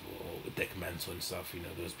festival, or Deck Mantle and stuff.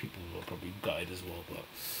 Those people are probably gutted as well. But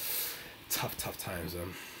tough times.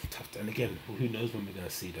 And again, who knows when we're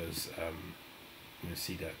gonna see those? We're gonna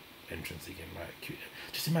see that entrance again, right?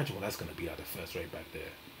 Just imagine what that's gonna be like, the first rate back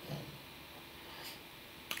there.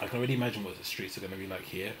 I can already imagine what the streets are going to be like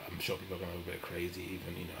here. I'm sure people are going to go a bit crazy,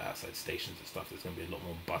 even outside stations and stuff. There's going to be a lot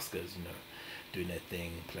more buskers, doing their thing,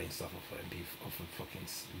 playing stuff off a fucking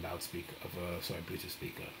loudspeaker, Bluetooth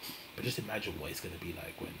speaker. But just imagine what it's going to be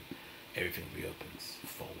like when everything reopens.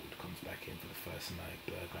 Fold comes back in for the first night,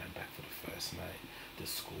 Berghain back for the first night, the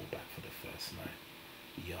school back for the first night,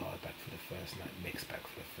 Yard back for the first night, Mix back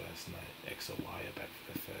for the first night, XOY back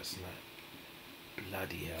for the first night.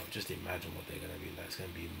 Bloody hell, just imagine what they're going to be like. It's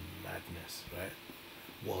going to be madness, right?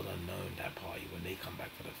 world unknown, that party, when they come back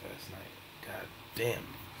for the first night. God damn.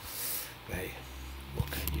 But hey, what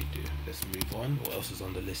can you do? Let's move on. What else is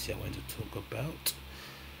on the list here I wanted to talk about?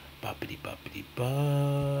 Bappity bappity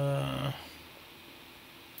ba.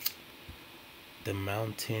 The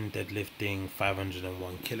mountain deadlifting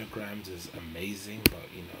 501 kilograms is amazing, but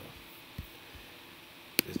you know,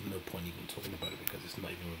 there's no point even talking about it because it's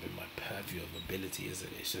not even within my purview of ability, is it?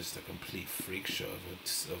 It's just a complete freak show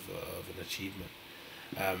of an achievement.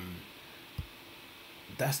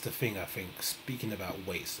 That's the thing. I think, speaking about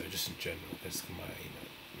weights, so just in general, because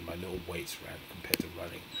my little weights ran compared to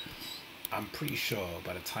running, I'm pretty sure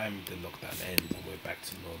by the time the lockdown ends and we're back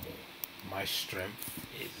to normal, my strength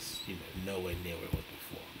is nowhere near where it was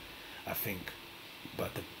before. I think,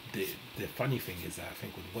 but the funny thing is that I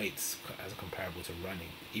think with weights as comparable to running,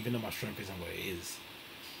 even though my strength isn't where it is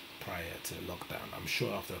prior to lockdown, I'm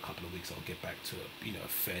sure after a couple of weeks I'll get back to a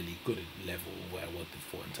fairly good level where I was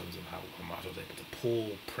before in terms of how much I was able to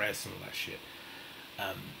pull, press, and all that shit.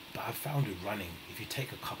 But I found with running, if you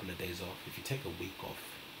take a couple of days off, if you take a week off,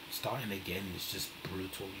 starting again is just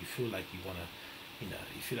brutal. You feel like you wanna,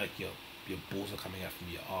 you feel like your balls are coming out from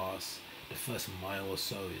your arse. The first mile or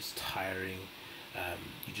so is tiring.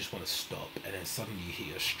 You just want to stop, and then suddenly you hit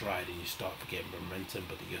your stride and you start getting momentum,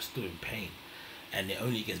 but you're still in pain. And it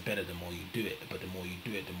only gets better the more you do it, but the more you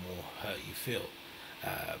do it, the more hurt you feel.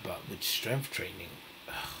 But with strength training,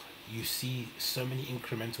 you see so many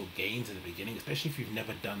incremental gains in the beginning, especially if you've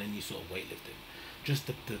never done any sort of weightlifting.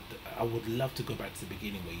 Just I would love to go back to the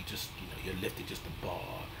beginning where you just, you're lifting just a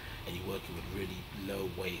bar and you're working with really low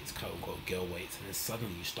weights, quote unquote girl weights, and then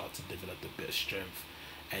suddenly you start to develop a bit of strength,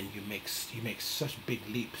 and you make such big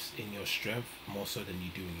leaps in your strength, more so than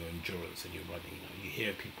you do in your endurance and your running. You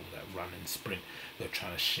hear people that run and sprint, they're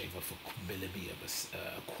trying to shave off a millimeter of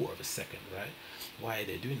a quarter of a second, right? Why are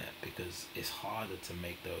they doing that? Because it's harder to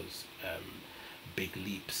make those big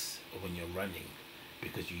leaps when you're running,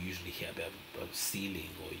 because you usually hit a bit of a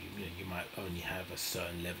ceiling, or you might only have a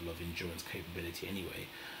certain level of endurance capability anyway,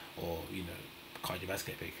 or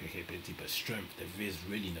cardiovascular capability. But strength, there is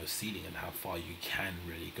really no ceiling on how far you can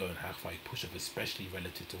really go and how far you push up, especially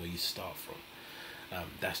relative to where you start from.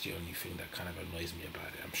 That's the only thing that kind of annoys me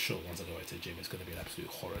about it. I'm sure once I go back to the gym, it's going to be an absolute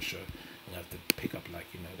horror show. I'm going to have to pick up the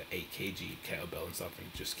 8 kg kettlebell and stuff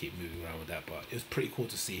and just keep moving around with that. But it was pretty cool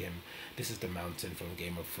to see him. This is the mountain from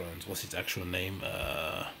Game of Thrones. What's his actual name?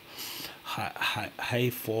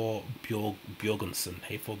 Hayfor Bjorgensson.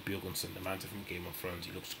 Hayfor Bjorgensson, the mountain from Game of Thrones.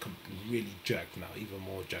 He looks really jacked now, even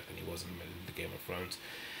more jacked than he was in the Game of Thrones.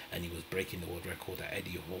 And he was breaking the world record that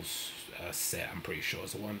Eddie Hall's set, I'm pretty sure,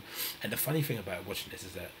 is the one. And the funny thing about watching this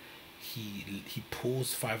is that he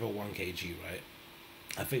pulls 501 kg, right?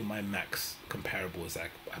 I think my max comparable is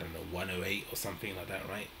like, I don't know, 108 or something like that,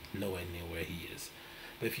 right? Nowhere near where he is.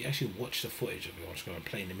 But if you actually watch the footage of it, I'm just going to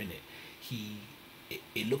play in a minute,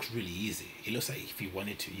 it looks really easy. It looks like if he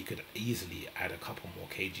wanted to, he could easily add a couple more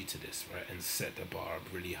kg to this, right? And set the bar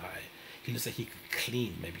up really high. He looks like he could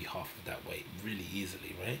clean maybe half of that weight really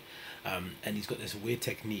easily, right? And he's got this weird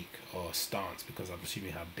technique or stance, because I'm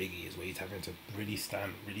assuming how big he is, where he's having to really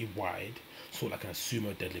stand really wide, sort of like in a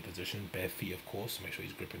sumo deadlift position, bare feet of course, to make sure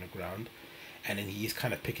he's gripping the ground. And then he is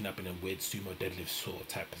kind of picking up in a weird sumo deadlift sort of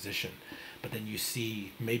type position. But then you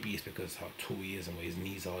see, maybe it's because how tall he is and where his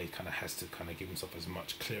knees are, he kind of has to kind of give himself as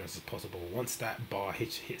much clearance as possible. Once that bar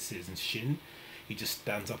hits his shin, he just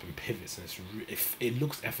stands up and pivots, and it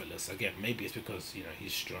looks effortless. Again, maybe it's because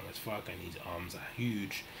he's strong as fuck and his arms are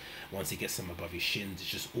huge. Once he gets them above his shins, it's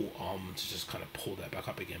just all arm to just kind of pull that back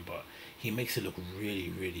up again. But he makes it look really,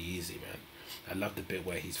 really easy, man. I love the bit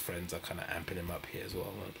where his friends are kind of amping him up here as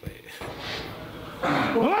well. I'm gonna play it.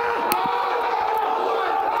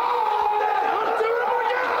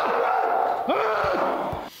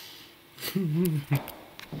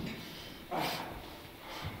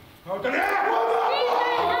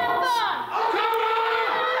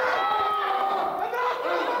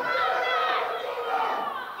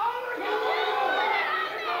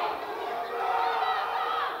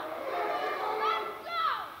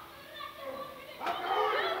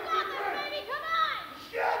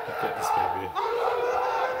 Got this baby.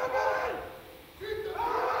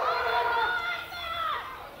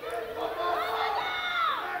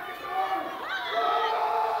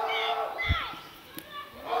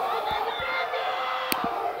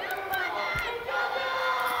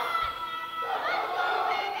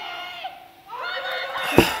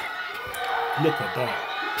 Look at that.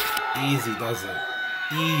 Easy does it.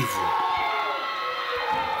 Easy.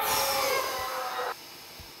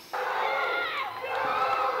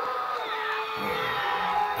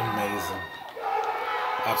 Amazing.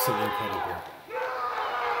 Absolutely incredible.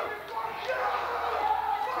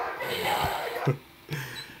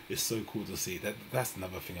 It's so cool to see that. That's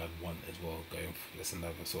another thing I'd want as well. That's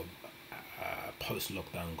another sort of post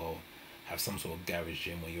lockdown goal. Have some sort of garage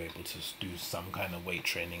gym where you're able to do some kind of weight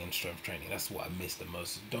training and strength training. That's what I miss the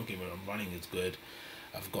most. Don't get me wrong, running is good.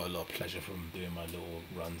 I've got a lot of pleasure from doing my little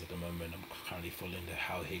runs at the moment. I'm currently following the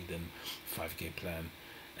Hal Higdon 5K plan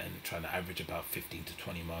and trying to average about 15 to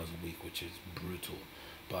 20 miles a week, which is brutal.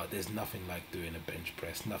 But there's nothing like doing a bench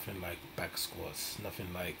press, nothing like back squats, nothing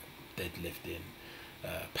like deadlifting,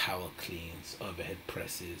 power cleans, overhead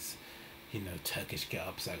presses, Turkish get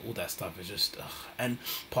ups, like all that stuff is just, ugh. And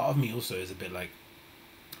part of me also is a bit like,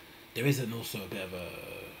 there isn't also a bit of a,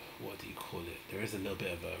 what do you call it? There is a little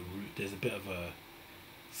bit of a, there's a bit of a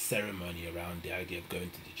ceremony around the idea of going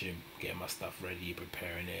to the gym, getting my stuff ready,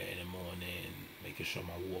 preparing it in the morning, making sure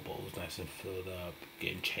my water bottle's nice and filled up,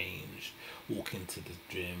 getting changed, walking to the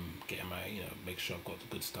gym, getting my, make sure I've got the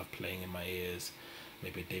good stuff playing in my ears,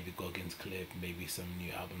 maybe a David Goggins clip, maybe some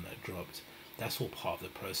new album that dropped. That's all part of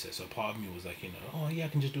the process. So part of me was like, oh yeah, I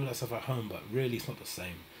can just do that stuff at home, but really it's not the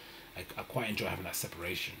same. I quite enjoy having that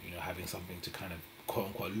separation, having something to kind of quote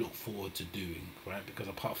unquote look forward to doing, right? Because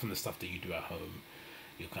apart from the stuff that you do at home,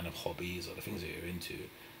 your kind of hobbies or the things that you're into,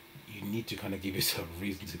 you need to kind of give yourself a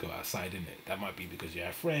reason to go outside in it. That might be because you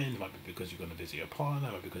have friends, might be because you're going to visit your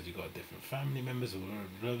partner, might be because you've got different family members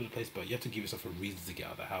all over the place, but you have to give yourself a reason to get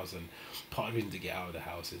out of the house. And part of the reason to get out of the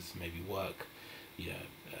house is maybe work,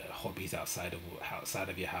 hobbies outside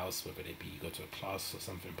of your house, whether they be you go to a class or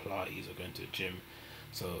something, Pilates, or going to a gym.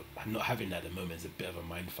 So I'm not having that at the moment. It's a bit of a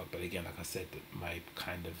mind fuck, but again, like I said, my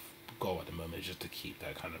kind of goal at the moment is just to keep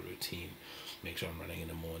that kind of routine, make sure I'm running in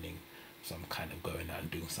the morning, so I'm kind of going out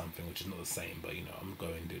and doing something which is not the same, but I'm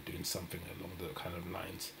going to doing something along the kind of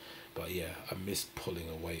lines. But yeah, I miss pulling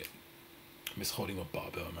a weight, I miss holding a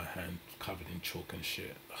barbell in my hand covered in chalk and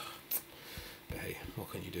shit. But hey,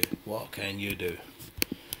 what can you do? What can you do?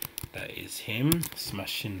 That is him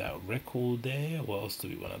smashing that record there. What else do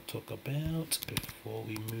we want to talk about before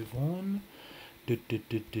we move on?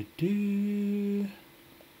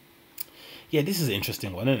 Yeah, this is an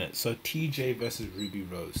interesting one, isn't it? So TJ versus Ruby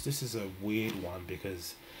Rose. This is a weird one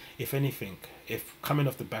because, if anything, if coming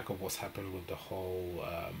off the back of what's happened with the whole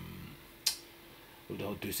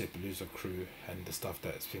Duce Palooza crew and the stuff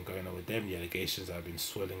that's been going on with them, the allegations that have been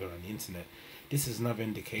swirling around the internet, this is another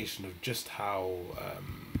indication of just how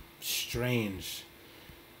strange.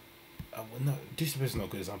 Well, no, Duce is not a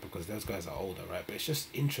good example because those guys are older, right? But it's just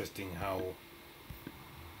interesting how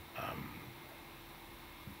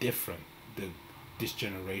different this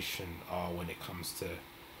generation are when it comes to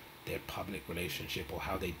their public relationship or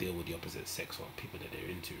how they deal with the opposite sex or people that they're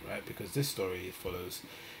into, right? Because this story follows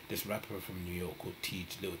this rapper from New York called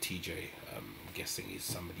Little TJ. I'm guessing he's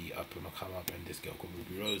somebody up and come up, and this girl called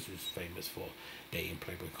Ruby Rose, who's famous for dating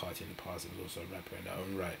Playboy Carti in the past and was also a rapper in her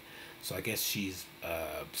own right. So I guess she's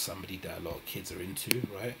somebody that a lot of kids are into,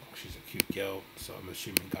 right? She's a cute girl, so I'm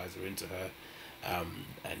assuming guys are into her.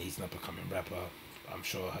 And he's an up-and-coming rapper. I'm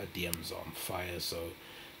sure her DMs are on fire, so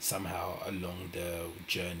somehow along the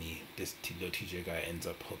journey, this little TJ guy ends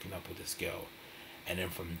up hooking up with this girl, and then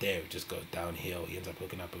from there it just goes downhill. He ends up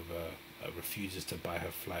hooking up with her, refuses to buy her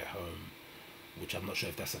flight home, which I'm not sure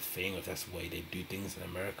if that's a thing, or if that's the way they do things in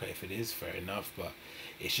America. If it is, fair enough, but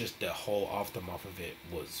it's just the whole aftermath of it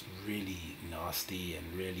was really nasty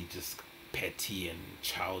and really just petty and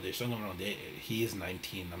childish. Don't get me wrong, he is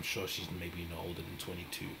 19, I'm sure she's maybe no older than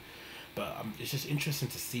 22, but it's just interesting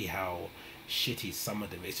to see how shitty some of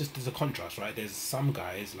them. It's just, there's a contrast, right? There's some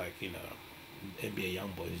guys like NBA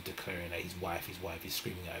YoungBoy who's declaring that his wife, he's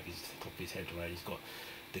screaming out of his top of his head, right? He's got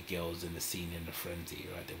the girls in the scene in the frenzy,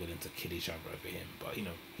 right? They're willing to kill each other over him, but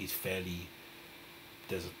he's fairly,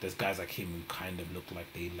 there's guys like him who kind of look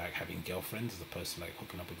like they like having girlfriends as opposed to like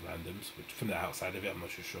hooking up with randoms, which from the outside of it I'm not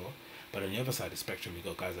so sure. But on the other side of the spectrum, we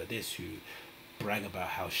got guys like this who brag about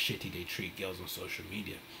how shitty they treat girls on social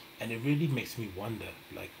media. And it really makes me wonder,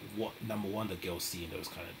 like, what, number one, the girls see in those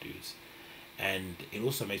kind of dudes. And it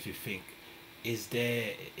also makes me think, is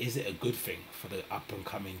it a good thing for the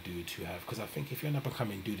up-and-coming dude to have, because I think if you're an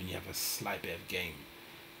up-and-coming dude and you have a slight bit of game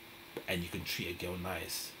and you can treat a girl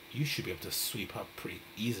nice, you should be able to sweep up pretty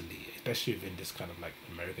easily, especially within this kind of like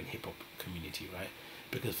American hip-hop community, right?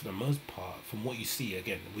 Because for the most part, from what you see,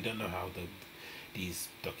 again, we don't know how these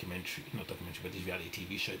not documentary, but these reality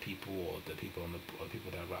TV show people or the people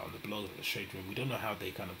people that write on the blog or the shade room, we don't know how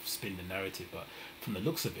they kind of spin the narrative. But from the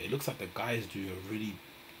looks of it, it looks like the guys do really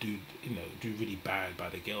bad by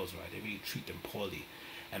the girls, right? They really treat them poorly.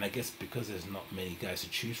 And I guess because there's not many guys to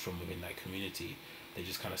choose from within that community, they're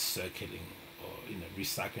just kind of circling or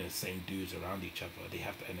recycling the same dudes around each other. They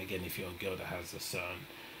have to, and again, if you're a girl that has a certain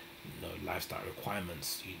lifestyle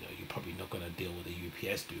requirements, you're probably not gonna deal with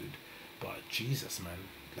a UPS dude. But Jesus, man,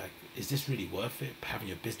 like, is this really worth it? Having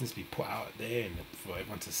your business be put out there and for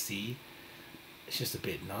everyone to see, it's just a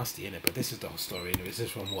bit nasty, isn't it? But this is the whole story. Anyway, this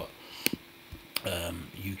is from what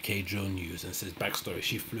UK Drone News, and it says backstory.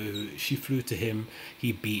 She flew to him.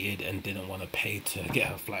 He beat it and didn't want to pay to get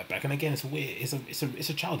her flight back. And again, it's weird. It's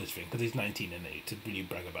a childish thing because he's 19 and to really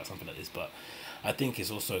brag about something like this. But I think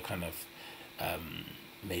it's also kind of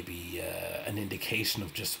maybe an indication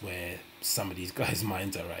of just where some of these guys'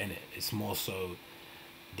 minds are at, in it. It's more so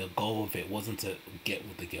the goal of it wasn't to get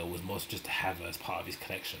with the girl, was more just to have her as part of his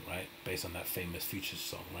collection, right? Based on that famous Future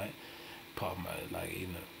song, right? Part of my, like,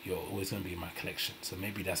 you're always going to be in my collection. So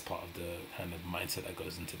maybe that's part of the kind of mindset that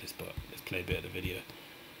goes into this. But let's play a bit of the video.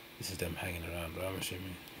 This is them hanging around, right? I'm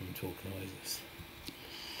assuming him talking. What is this?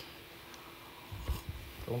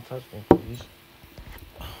 Don't touch me, please.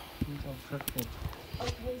 Don't touch me.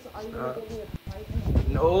 Okay, so are you gonna get me a flight?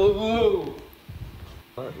 No!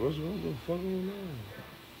 What? What's wrong? What the fuck going on?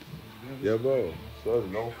 Yeah, bro. So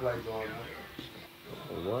there's no flight going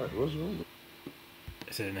on? What? What's wrong?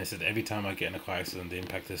 They said every time I get in a car accident, the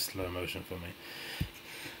impact is slow motion for me.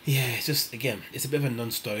 Yeah, it's just, again, it's a bit of a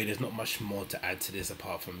non-story. There's not much more to add to this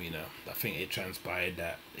apart from, I think it transpired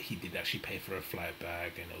that he did actually pay for a flight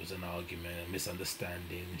back, and it was an argument, a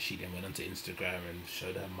misunderstanding. She then went onto Instagram and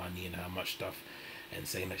showed her money and how much stuff, and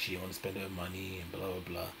saying that she didn't want to spend her money and blah, blah,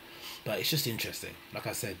 blah. But it's just interesting. Like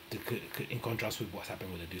I said, in contrast with what's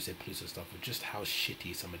happened with the Duce Plus and stuff, with just how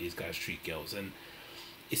shitty some of these guys treat girls. And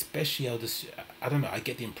especially how this, I don't know, I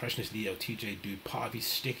get the impression this Leo TJ dude, part of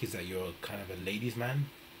his shtick is that you're kind of a ladies' man.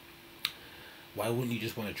 Why wouldn't you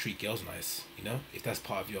just want to treat girls nice, if that's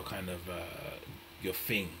part of your kind of your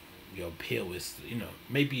thing, your appeal is,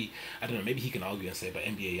 maybe, I don't know, maybe he can argue and say, but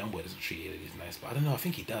NBA Youngboy doesn't treat ladies nice, but I don't know, I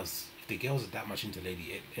think he does. If the girls are that much into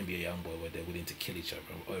NBA Youngboy where they're willing to kill each other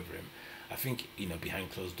over him, I think,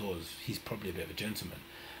 behind closed doors, he's probably a bit of a gentleman.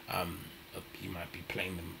 He might be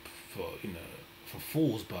playing them for, for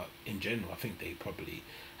fools, but in general, I think they probably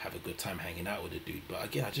have a good time hanging out with the dude. But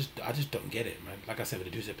again, I just don't get it, man. Like I said, with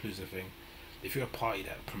the Duce Palooza thing, if you're a party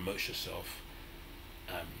that promotes yourself,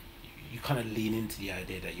 you kind of lean into the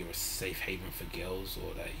idea that you're a safe haven for girls,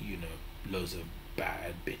 or that loads of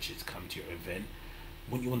bad bitches come to your event.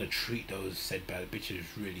 Wouldn't you want to treat those said bad bitches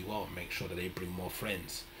really well and make sure that they bring more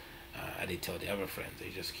friends, and they tell the other friends? They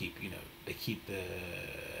just keep they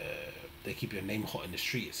keep your name hot in the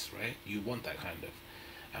streets, right? You want that kind of.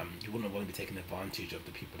 You wouldn't want to be taking advantage of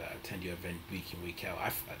the people that attend your event week in, week out.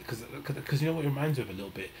 Because what it reminds me of a little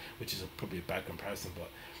bit, which is probably a bad comparison, but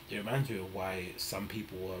it reminds me of why some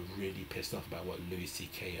people were really pissed off about what Louis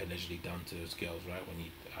C.K. allegedly done to those girls, right? When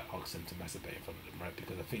he asked them to masturbate in front of them, right?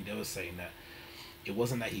 Because I think they were saying that it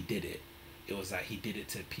wasn't that he did it. It was that he did it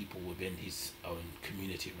to people within his own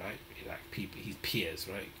community, right? Like people, his peers,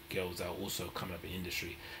 right? Girls that are also coming up in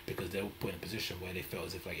industry, because they were put in a position where they felt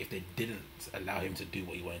as if, like, if they didn't allow him to do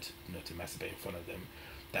what he wanted to, to masturbate in front of them,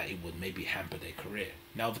 that it would maybe hamper their career.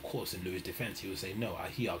 Now, of course, in Louis' defense, he would say, no,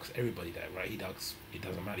 he asks everybody that, right? He asks, it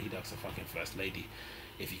doesn't matter, he asks the fucking first lady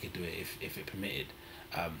if he could do it, if it permitted.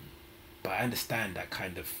 But I understand that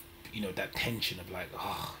kind of, that tension of like,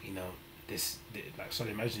 so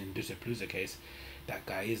imagine in Duce Palooza case, that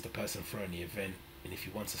guy is the person throwing the event, and if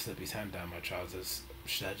he wants to slip his hand down my trousers,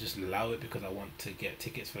 should I just allow it because I want to get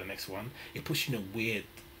tickets for the next one? It puts you in a weird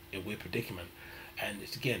predicament. And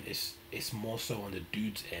it's more so on the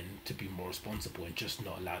dude's end to be more responsible and just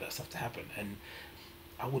not allow that stuff to happen. And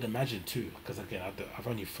I would imagine too, because again, I've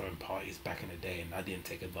only thrown parties back in the day, and I didn't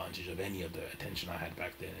take advantage of any of the attention I had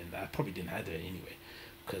back then, and I probably didn't have it anyway,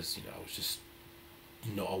 because I was just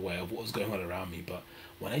not aware of what was going on around me. But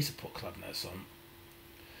when I used to put club nights on,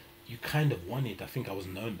 you kind of wanted, I think I was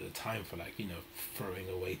known at the time for, like, throwing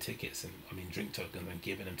away tickets and drink tokens and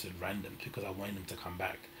giving them to randoms because I wanted them to come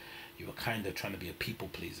back. You were kind of trying to be a people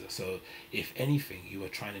pleaser. So if anything, you were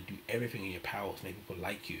trying to do everything in your power to make people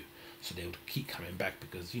like you, so they would keep coming back,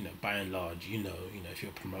 because by and large, if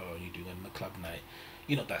you're a promoter and you're doing a club night,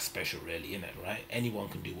 you're not that special really, innit, right? Anyone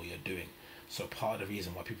can do what you're doing. So part of the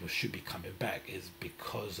reason why people should be coming back is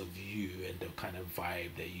because of you and the kind of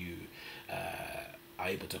vibe that you are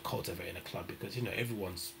able to cultivate in a club, because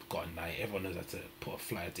everyone's got a night, everyone knows how to put a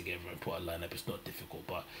flyer together and put a lineup. It's not difficult,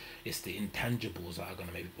 but it's the intangibles that are going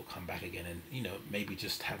to make people come back again. And maybe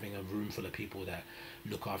just having a room full of people that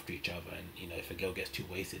look after each other, and if a girl gets too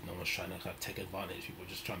wasted, no one's trying to kind of take advantage. People are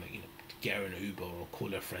just trying to get her in an Uber or call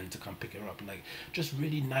her friend to come pick her up. Like, just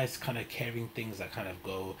really nice kind of caring things that kind of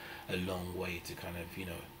go a long way to kind of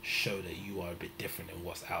show that you are a bit different than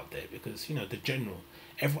what's out there, because you know the general,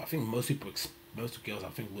 everyone, I think most people most girls I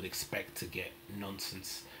think would expect to get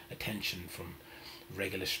nonsense attention from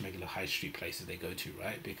regular schmegular high street places they go to,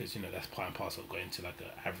 right? Because you know that's part and parcel of going to like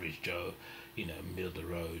a average Joe, you know, middle of the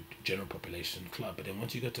road general population club. But then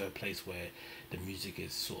once you go to a place where the music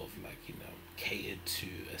is sort of like, you know, catered to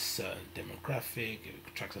a certain demographic, it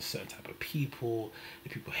attracts a certain type of people, the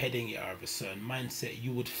people heading it are of a certain mindset,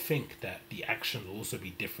 you would think that the action will also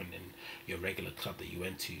be different in your regular club that you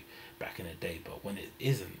went to back in the day. But when it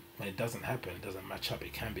isn't, when it doesn't happen, it doesn't match up,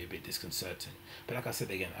 it can be a bit disconcerting. But like I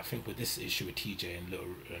said again, I think with this issue with TJ and Little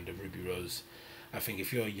and the Ruby Rose, I think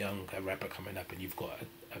if you're a rapper coming up and you've got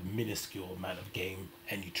a minuscule amount of game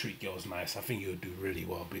and you treat girls nice, I think you'll do really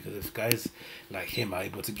well. Because if guys like him are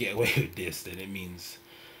able to get away with this, then it means,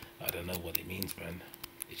 I don't know what it means, man.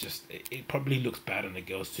 It's just, it probably looks bad on the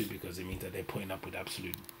girls too, because it means that they're putting up with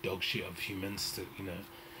absolute dog shit of humans to, you know,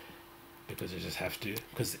 because they just have to.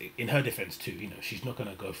 Because in her defense too, you know, she's not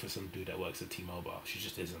gonna go for some dude that works at T-Mobile. She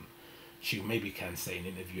just isn't. She maybe can say in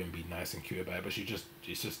an interview and be nice and cute about it, but it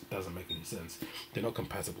just doesn't make any sense. They're not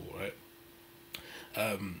compatible, right?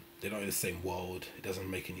 They're not in the same world. It doesn't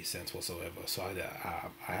make any sense whatsoever. So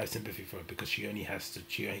I have sympathy for her, because she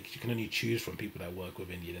can only choose from people that work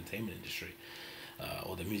within the entertainment industry,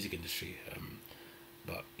 or the music industry.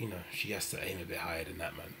 But you know, she has to aim a bit higher than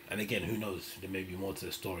that, man. And again, who knows? There may be more to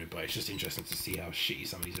the story, but it's just interesting to see how shitty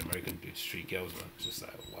some of these American dudes treat girls, man. It's just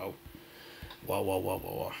like wow.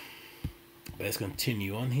 But let's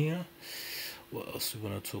continue on here. What else we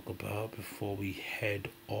want to talk about before we head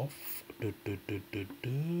off?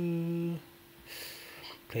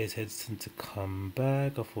 Players hesitant to come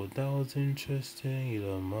back. I thought that was interesting.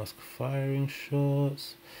 Elon Musk firing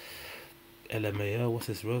shots. LMAO, what's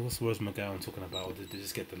Rose McGowan talking about? Or did they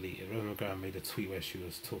just get deleted? Rose McGowan made a tweet where she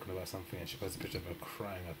was talking about something and she posted a picture of her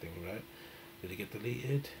crying, I think, right? Did it get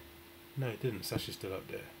deleted? No, it didn't. It's actually still up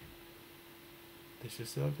there. Is she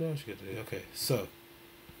still up there? She get deleted. Okay, so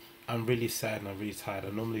I'm really sad and I'm really tired.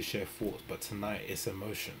 I normally share thoughts, but tonight it's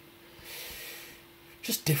emotion.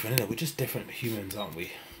 Just different, innit? We're just different humans, aren't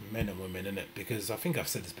we? Men and women, innit? Because I think I've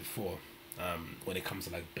said this before, when it comes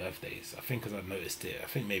to like birthdays. I think because I noticed it, I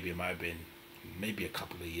think maybe it might have been maybe a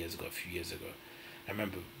couple of years ago, a few years ago. I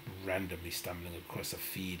remember randomly stumbling across a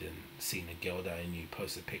feed and seeing a girl that I knew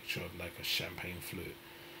post a picture of like a champagne flute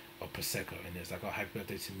or Prosecco, and it's like, oh, happy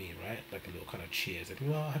birthday to me, right? Like a little kind of cheers. Like,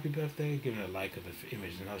 oh, happy birthday, giving a like of the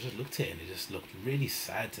image. And I just looked at it and it just looked really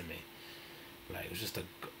sad to me. Like, it was just a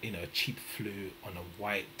cheap flute on a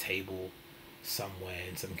white table somewhere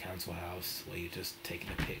in some council house where you're just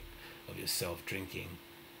taking a pic of yourself drinking,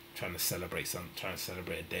 trying to celebrate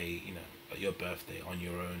a day, you know, your birthday on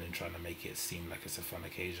your own, and trying to make it seem like it's a fun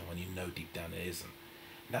occasion when you know deep down it isn't.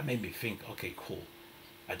 And that made me think, okay, cool.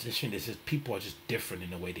 I just think this is, people are just different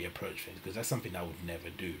in the way they approach things, because that's something I would never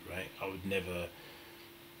do, right? I would never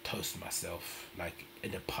toast myself like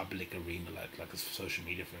in a public arena, like a social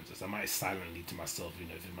media, for instance. I might silently to myself, you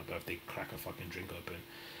know, if it's my birthday, crack a fucking drink open,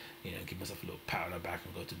 you know, give myself a little pat on the back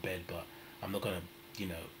and go to bed. But I'm not gonna, you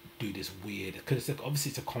know, do this weird, because it's like,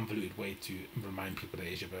 obviously it's a convoluted way to remind people that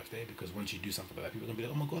it's your birthday, because once you do something like that, people are gonna be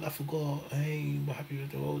like, oh my god, I forgot, hey, well, happy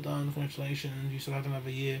birthday, well done, congratulations, you still have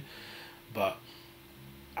another year. But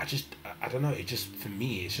I don't know, it just, for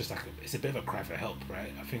me, it's just like, it's a bit of a cry for help,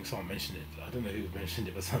 right? I think someone mentioned it, I don't know who mentioned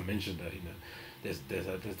it, but someone mentioned that, you know, there's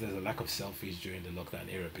a lack of selfies during the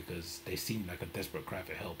lockdown era, because they seem like a desperate cry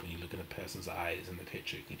for help. When you look in a person's eyes in the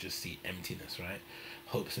picture, you can just see emptiness, right?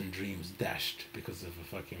 Hopes and dreams dashed because of a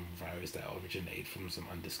fucking virus that originated from some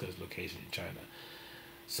undisclosed location in China.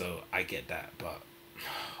 So I get that, but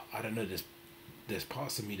I don't know, there's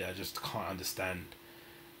parts of me that I just can't understand.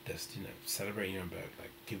 That's, you know, celebrating your own birthday,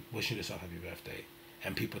 like wishing yourself happy birthday,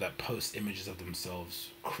 and people that post images of themselves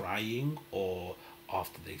crying or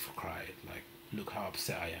after they've cried, like, look how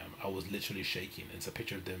upset I am. I was literally shaking. It's a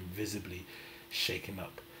picture of them visibly shaken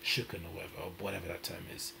up, shooken or whatever that term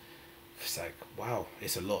is. It's like, wow,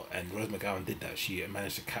 it's a lot. And Rose McGowan did that. She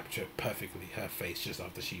managed to capture perfectly her face just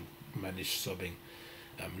after she managed sobbing,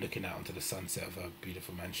 looking out onto the sunset of her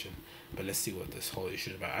beautiful mansion. But let's see what this whole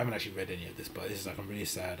issue is about. I haven't actually read any of this, but this is like, I'm really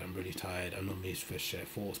sad, I'm really tired. I normally share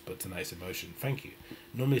thoughts, but tonight's emotion. Thank you.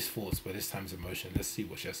 Normally it's thoughts, but this time's emotion. Let's see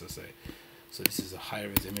what she has to say. So this is a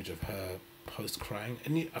high-res image of her post crying.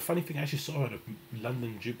 And a funny thing, I actually saw her at a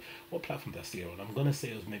London Juke. What platform did I see her on? I'm gonna say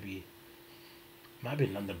it was might have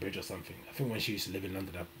been London Bridge or something. I think when she used to live in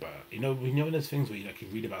London, you know those things where you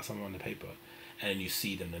read about someone on the paper and then you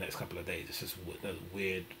see them the next couple of days. It's just those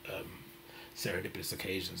weird serendipitous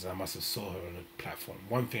occasions. I must have saw her on a platform.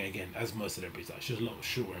 One thing again, as most celebrities are, she's a lot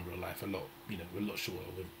shorter in real life, a lot shorter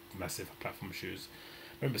with massive platform shoes.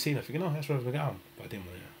 I remember seeing her thinking, oh, that's Rose McGowan, but I didn't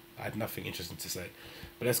want to. I had nothing interesting to say.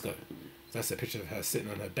 But let's go. That's a picture of her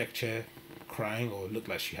sitting on her deck chair, crying, or looked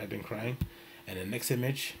like she had been crying. And the next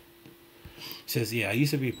image says, yeah, I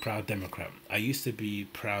used to be a proud Democrat. I used to be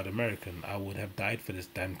proud American. I would have died for this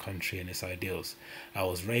damn country and its ideals. I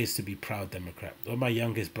was raised to be proud Democrat. When my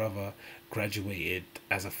youngest brother graduated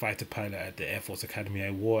as a fighter pilot at the Air Force Academy,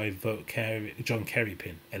 I wore a John Kerry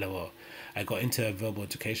pin, LOL. I got into a verbal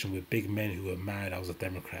education with big men who were mad I was a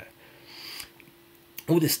Democrat.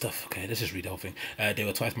 All this stuff, okay, let's just read the whole thing. They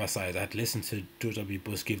were twice my size. I had listened to George W.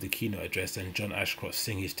 Bush give the keynote address and John Ashcroft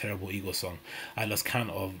sing his terrible Eagle song. I lost count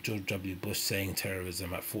of George W. Bush saying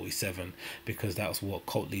terrorism at 47 because that's what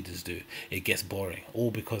cult leaders do. It gets boring.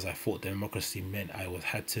 All because I thought democracy meant I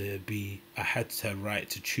had to right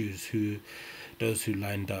to choose those who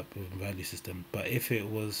lined up with the value system. But if there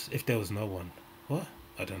was no one, what?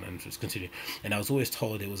 I don't know, just continue. And I was always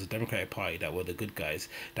told it was a Democratic Party that were the good guys,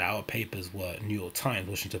 that our papers were New York Times,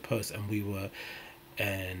 Washington Post, and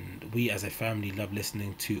we as a family loved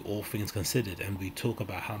listening to All Things Considered, and we talk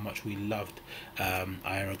about how much we loved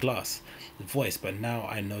Ira Glass voice. But now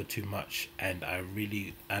I know too much, and I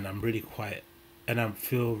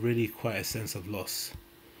feel really quite a sense of loss.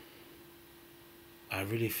 I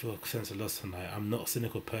really feel a sense of loss tonight. I'm not a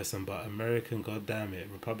cynical person, but American, goddamn it,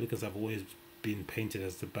 Republicans have always been painted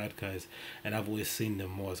as the bad guys, and I've always seen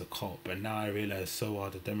them more as a cult. But now I realize so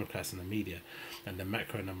are the Democrats and the media, and the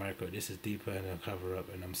macro and the micro. This is deeper and a cover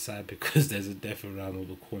up, and I'm sad because there's a death around all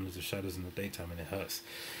the corners of shadows in the daytime, and it hurts.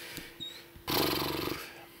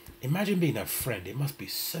 Imagine being a friend. It must be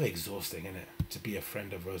so exhausting, innit, to be a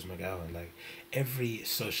friend of Rose McGowan. Like, every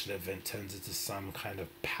social event turns into some kind of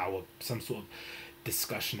power, some sort of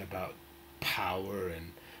discussion about power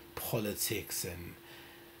and politics, and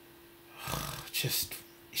it's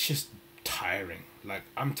just tiring. Like,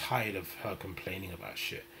 I'm tired of her complaining about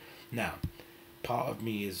shit. Now, part of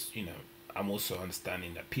me is, I'm also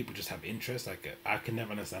understanding that people just have interest. Like, I can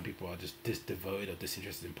never understand people are just devoted or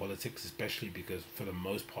disinterested in politics, especially because for the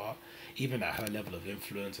most part, even at her level of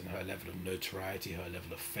influence and her level of notoriety, her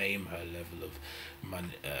level of fame, her level of money,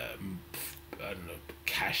 I don't know,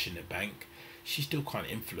 cash in the bank, she still can't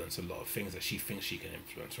influence a lot of things that she thinks she can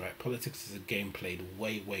influence, right? Politics is a game played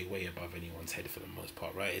way, way, way above anyone's head for the most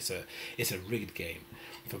part, right? It's a rigged game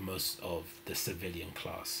for most of the civilian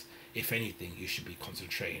class. If anything, you should be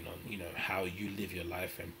concentrating on, how you live your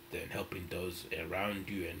life, and then helping those around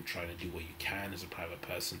you and trying to do what you can as a private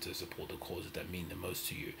person to support the causes that mean the most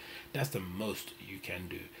to you. That's the most you can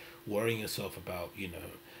do. Worrying yourself about,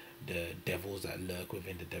 the devils that lurk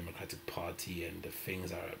within the Democratic Party and the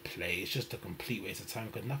things that are at play, it's just a complete waste of time,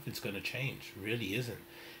 because nothing's going to change. It really isn't.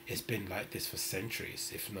 It's been like this for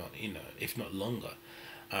centuries, if not longer.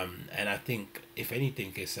 And I think, if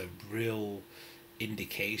anything, it's a real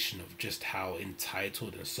indication of just how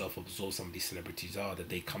entitled and self-absorbed some of these celebrities are, that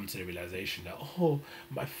they come to the realization that, oh,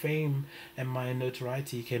 my fame and my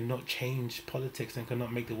notoriety cannot change politics and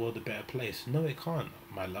cannot make the world a better place. No, it can't,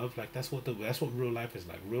 my love. Like, that's what real life is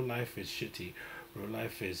like. Real life is shitty. Real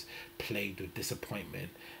life is plagued with disappointment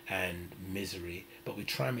and misery, but we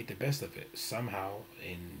try and make the best of it. Somehow,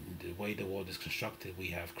 in the way the world is constructed, we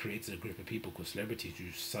have created a group of people called celebrities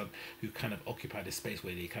who kind of occupy the space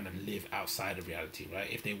where they kind of live outside of reality,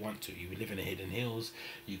 right? If they want to. You live in the hidden hills,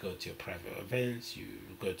 you go to your private events, you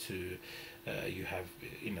go to, you have,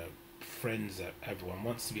 friends that everyone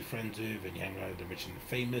wants to be friends with, and you hang around with the rich and the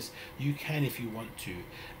famous. You can, if you want to,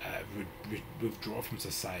 withdraw from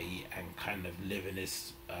society and kind of live in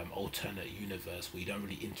this alternate universe where you don't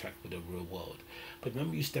really interact with the real world. But the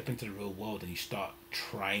moment you step into the real world and you start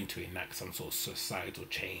trying to enact some sort of societal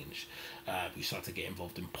change, you start to get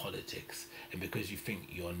involved in politics, and because you think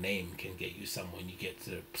your name can get you someone, you get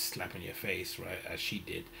to slap in your face, right, as she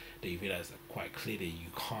did, that you realize that quite clearly you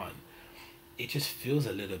can't. It just feels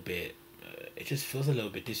a little bit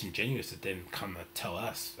disingenuous to then come and tell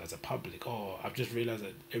us as a public, oh, I've just realized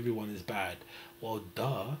that everyone is bad. Well,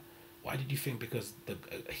 duh. Why did you think because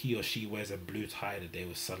he or she wears a blue tie that they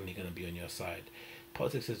were suddenly going to be on your side?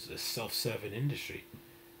 Politics is a self-serving industry.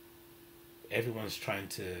 Everyone's trying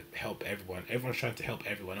to help everyone. Everyone's trying to help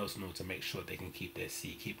everyone else in order to make sure they can keep their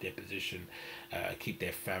seat, keep their position, keep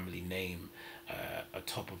their family name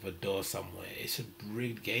atop of a door somewhere. It's a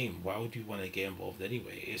rigged game. Why would you want to get involved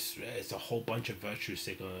anyway? It's a whole bunch of virtue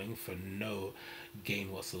signaling for no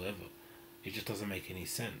gain whatsoever. It just doesn't make any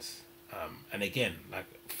sense. And again, like,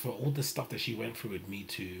 for all the stuff that she went through with Me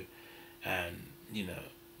Too, and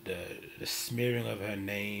the smearing of her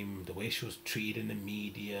name, the way she was treated in the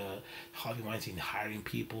media, Harvey Weinstein hiring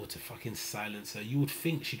people to fucking silence her. You would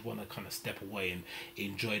think she'd want to kind of step away and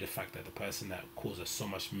enjoy the fact that the person that caused her so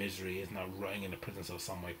much misery is now rotting in the presence of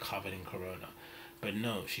somewhere covered in corona. But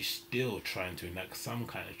no, she's still trying to enact some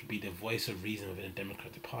kind of, to be the voice of reason within the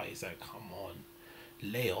Democratic Party. It's like, come on,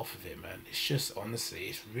 lay off of it, man. It's just, honestly,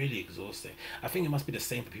 it's really exhausting. I think it must be the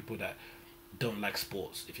same for people that don't like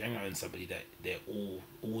sports. If you hang out with somebody that they're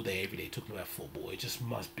all day every day talking about football, it just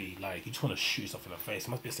must be like you just want to shoot stuff in the face. It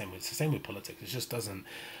must be the same with, it's the same with politics. It just doesn't,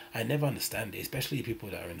 I never understand it, especially people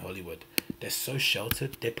that are in Hollywood. They're so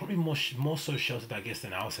sheltered. They're probably more so sheltered, I guess,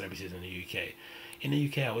 than our celebrities in the UK. In the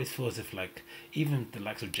UK, I always feel as if, like, even the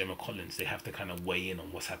likes of Gemma Collins, they have to kind of weigh in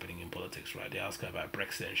on what's happening in politics, right? They ask her about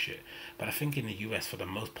Brexit and shit. But I think in the US, for the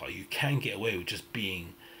most part, you can get away with just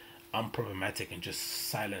being unproblematic and just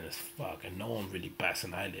silent as fuck, and no one really bats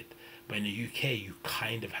an eyelid. But in the UK, you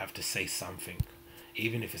kind of have to say something,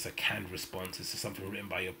 even if it's a canned response. It's something written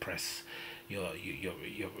by your press, your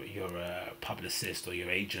publicist or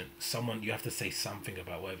your agent. Someone, you have to say something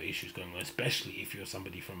about whatever issues going on, especially if you're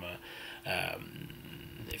somebody from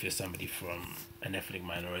an ethnic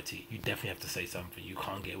minority. You definitely have to say something. You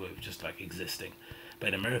can't get away with just like existing. But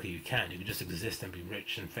in America, you can. You can just exist and be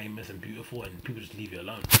rich and famous and beautiful, and people just leave you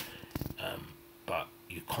alone. But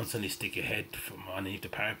you constantly stick your head from underneath the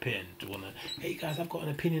parapet and want to, hey guys, I've got an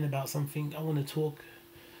opinion about something, I want to talk.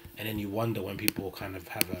 And then you wonder when people kind of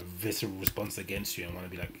have a visceral response against you and want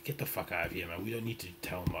to be like, get the fuck out of here, man. We don't need to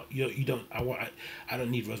tell them. You don't. I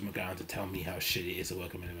don't need Rose McGowan to tell me how shit it is to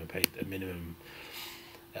work a minimum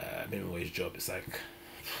wage job. It's like,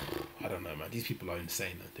 I don't know, man. These people are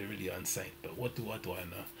insane. They really are insane. But what do I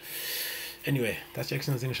know? Anyway, that's the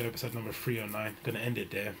Agostinho Zinga Show, episode number 309. Gonna end it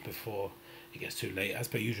there before it gets too late. As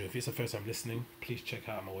per usual, if it's the first time listening, please check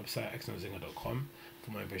out my website, agostinhozinga.com,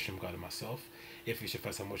 for more information regarding myself. If it's your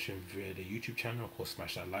first time watching via the YouTube channel, of course,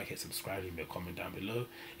 smash that like, hit subscribe, leave me a comment down below.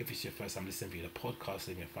 If it's your first time listening via the podcast,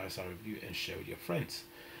 leave me a 5-star review and share with your friends.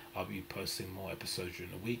 I'll be posting more episodes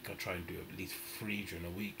during the week. I'll try and do at least 3 during the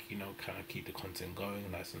week, you know, kind of keep the content going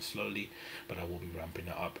nice and slowly, but I will be ramping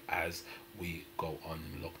it up as we go on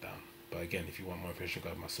in lockdown. But again, if you want more information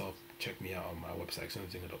about myself, check me out on my website,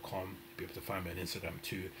 agostinhozinga.com. You'll be able to find me on Instagram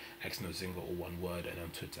too, agostinhozinga, all one word, and on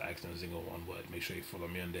Twitter, agostinhozinga, all one word. Make sure you follow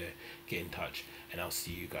me on there, get in touch, and I'll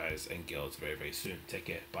see you guys and girls very, very soon. Take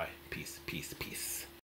care. Bye. Peace, peace, peace.